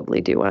would totally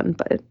do one,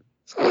 but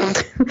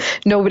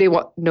nobody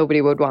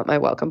would want my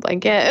welcome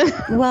blanket.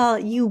 Well,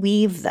 you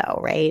weave though,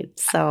 right?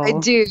 So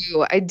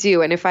I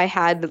do. And if I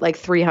had like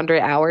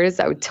 300 hours,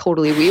 I would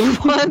totally weave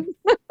one.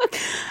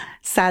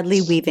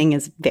 Sadly, weaving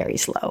is very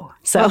slow.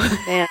 So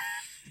man.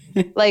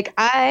 Like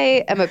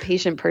I am a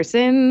patient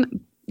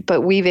person,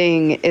 but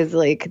weaving is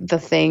like the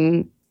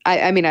thing.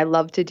 I mean, I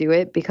love to do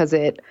it because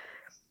it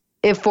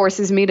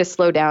forces me to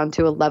slow down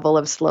to a level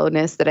of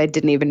slowness that I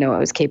didn't even know I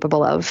was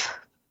capable of.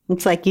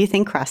 It's like, you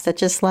think cross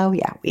stitch is slow?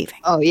 Yeah, weaving.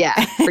 Oh, yeah.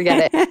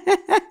 Forget it.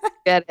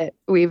 Forget it.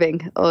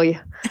 Weaving. Oh,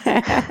 yeah.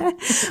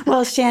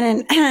 Well,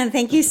 Shannon,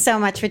 thank you so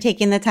much for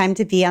taking the time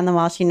to be on the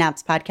While She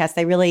Naps podcast.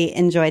 I really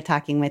enjoyed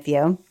talking with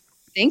you.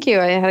 Thank you.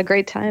 I had a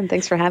great time.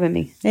 Thanks for having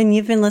me. And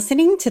you've been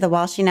listening to the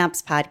While She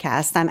Naps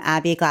podcast. I'm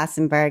Abby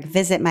Glassenberg.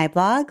 Visit my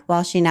blog,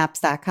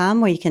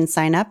 whileshenaps.com, where you can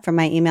sign up for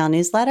my email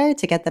newsletter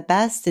to get the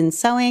best in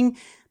sewing,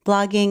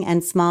 blogging,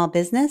 and small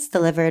business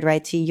delivered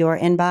right to your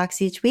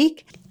inbox each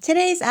week.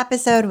 Today's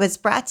episode was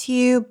brought to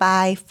you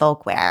by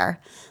Folkwear.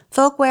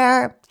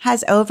 Folkwear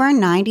has over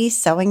 90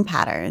 sewing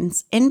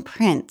patterns in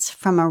print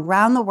from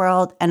around the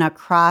world and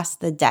across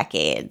the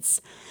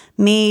decades,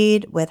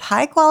 made with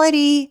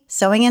high-quality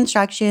sewing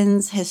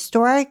instructions,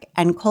 historic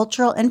and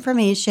cultural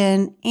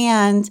information,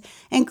 and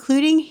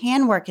including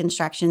handwork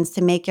instructions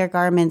to make your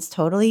garments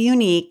totally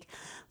unique.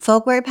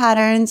 Folkwear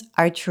patterns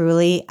are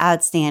truly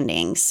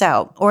outstanding.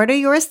 So order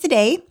yours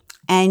today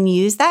and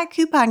use that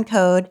coupon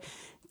code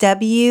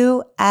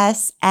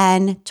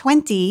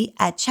WSN20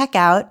 at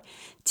checkout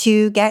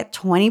to get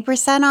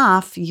 20%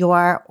 off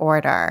your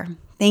order.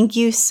 Thank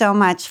you so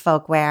much,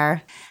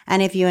 Folkwear.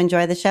 And if you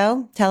enjoy the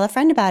show, tell a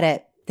friend about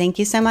it. Thank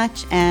you so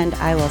much, and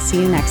I will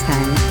see you next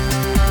time.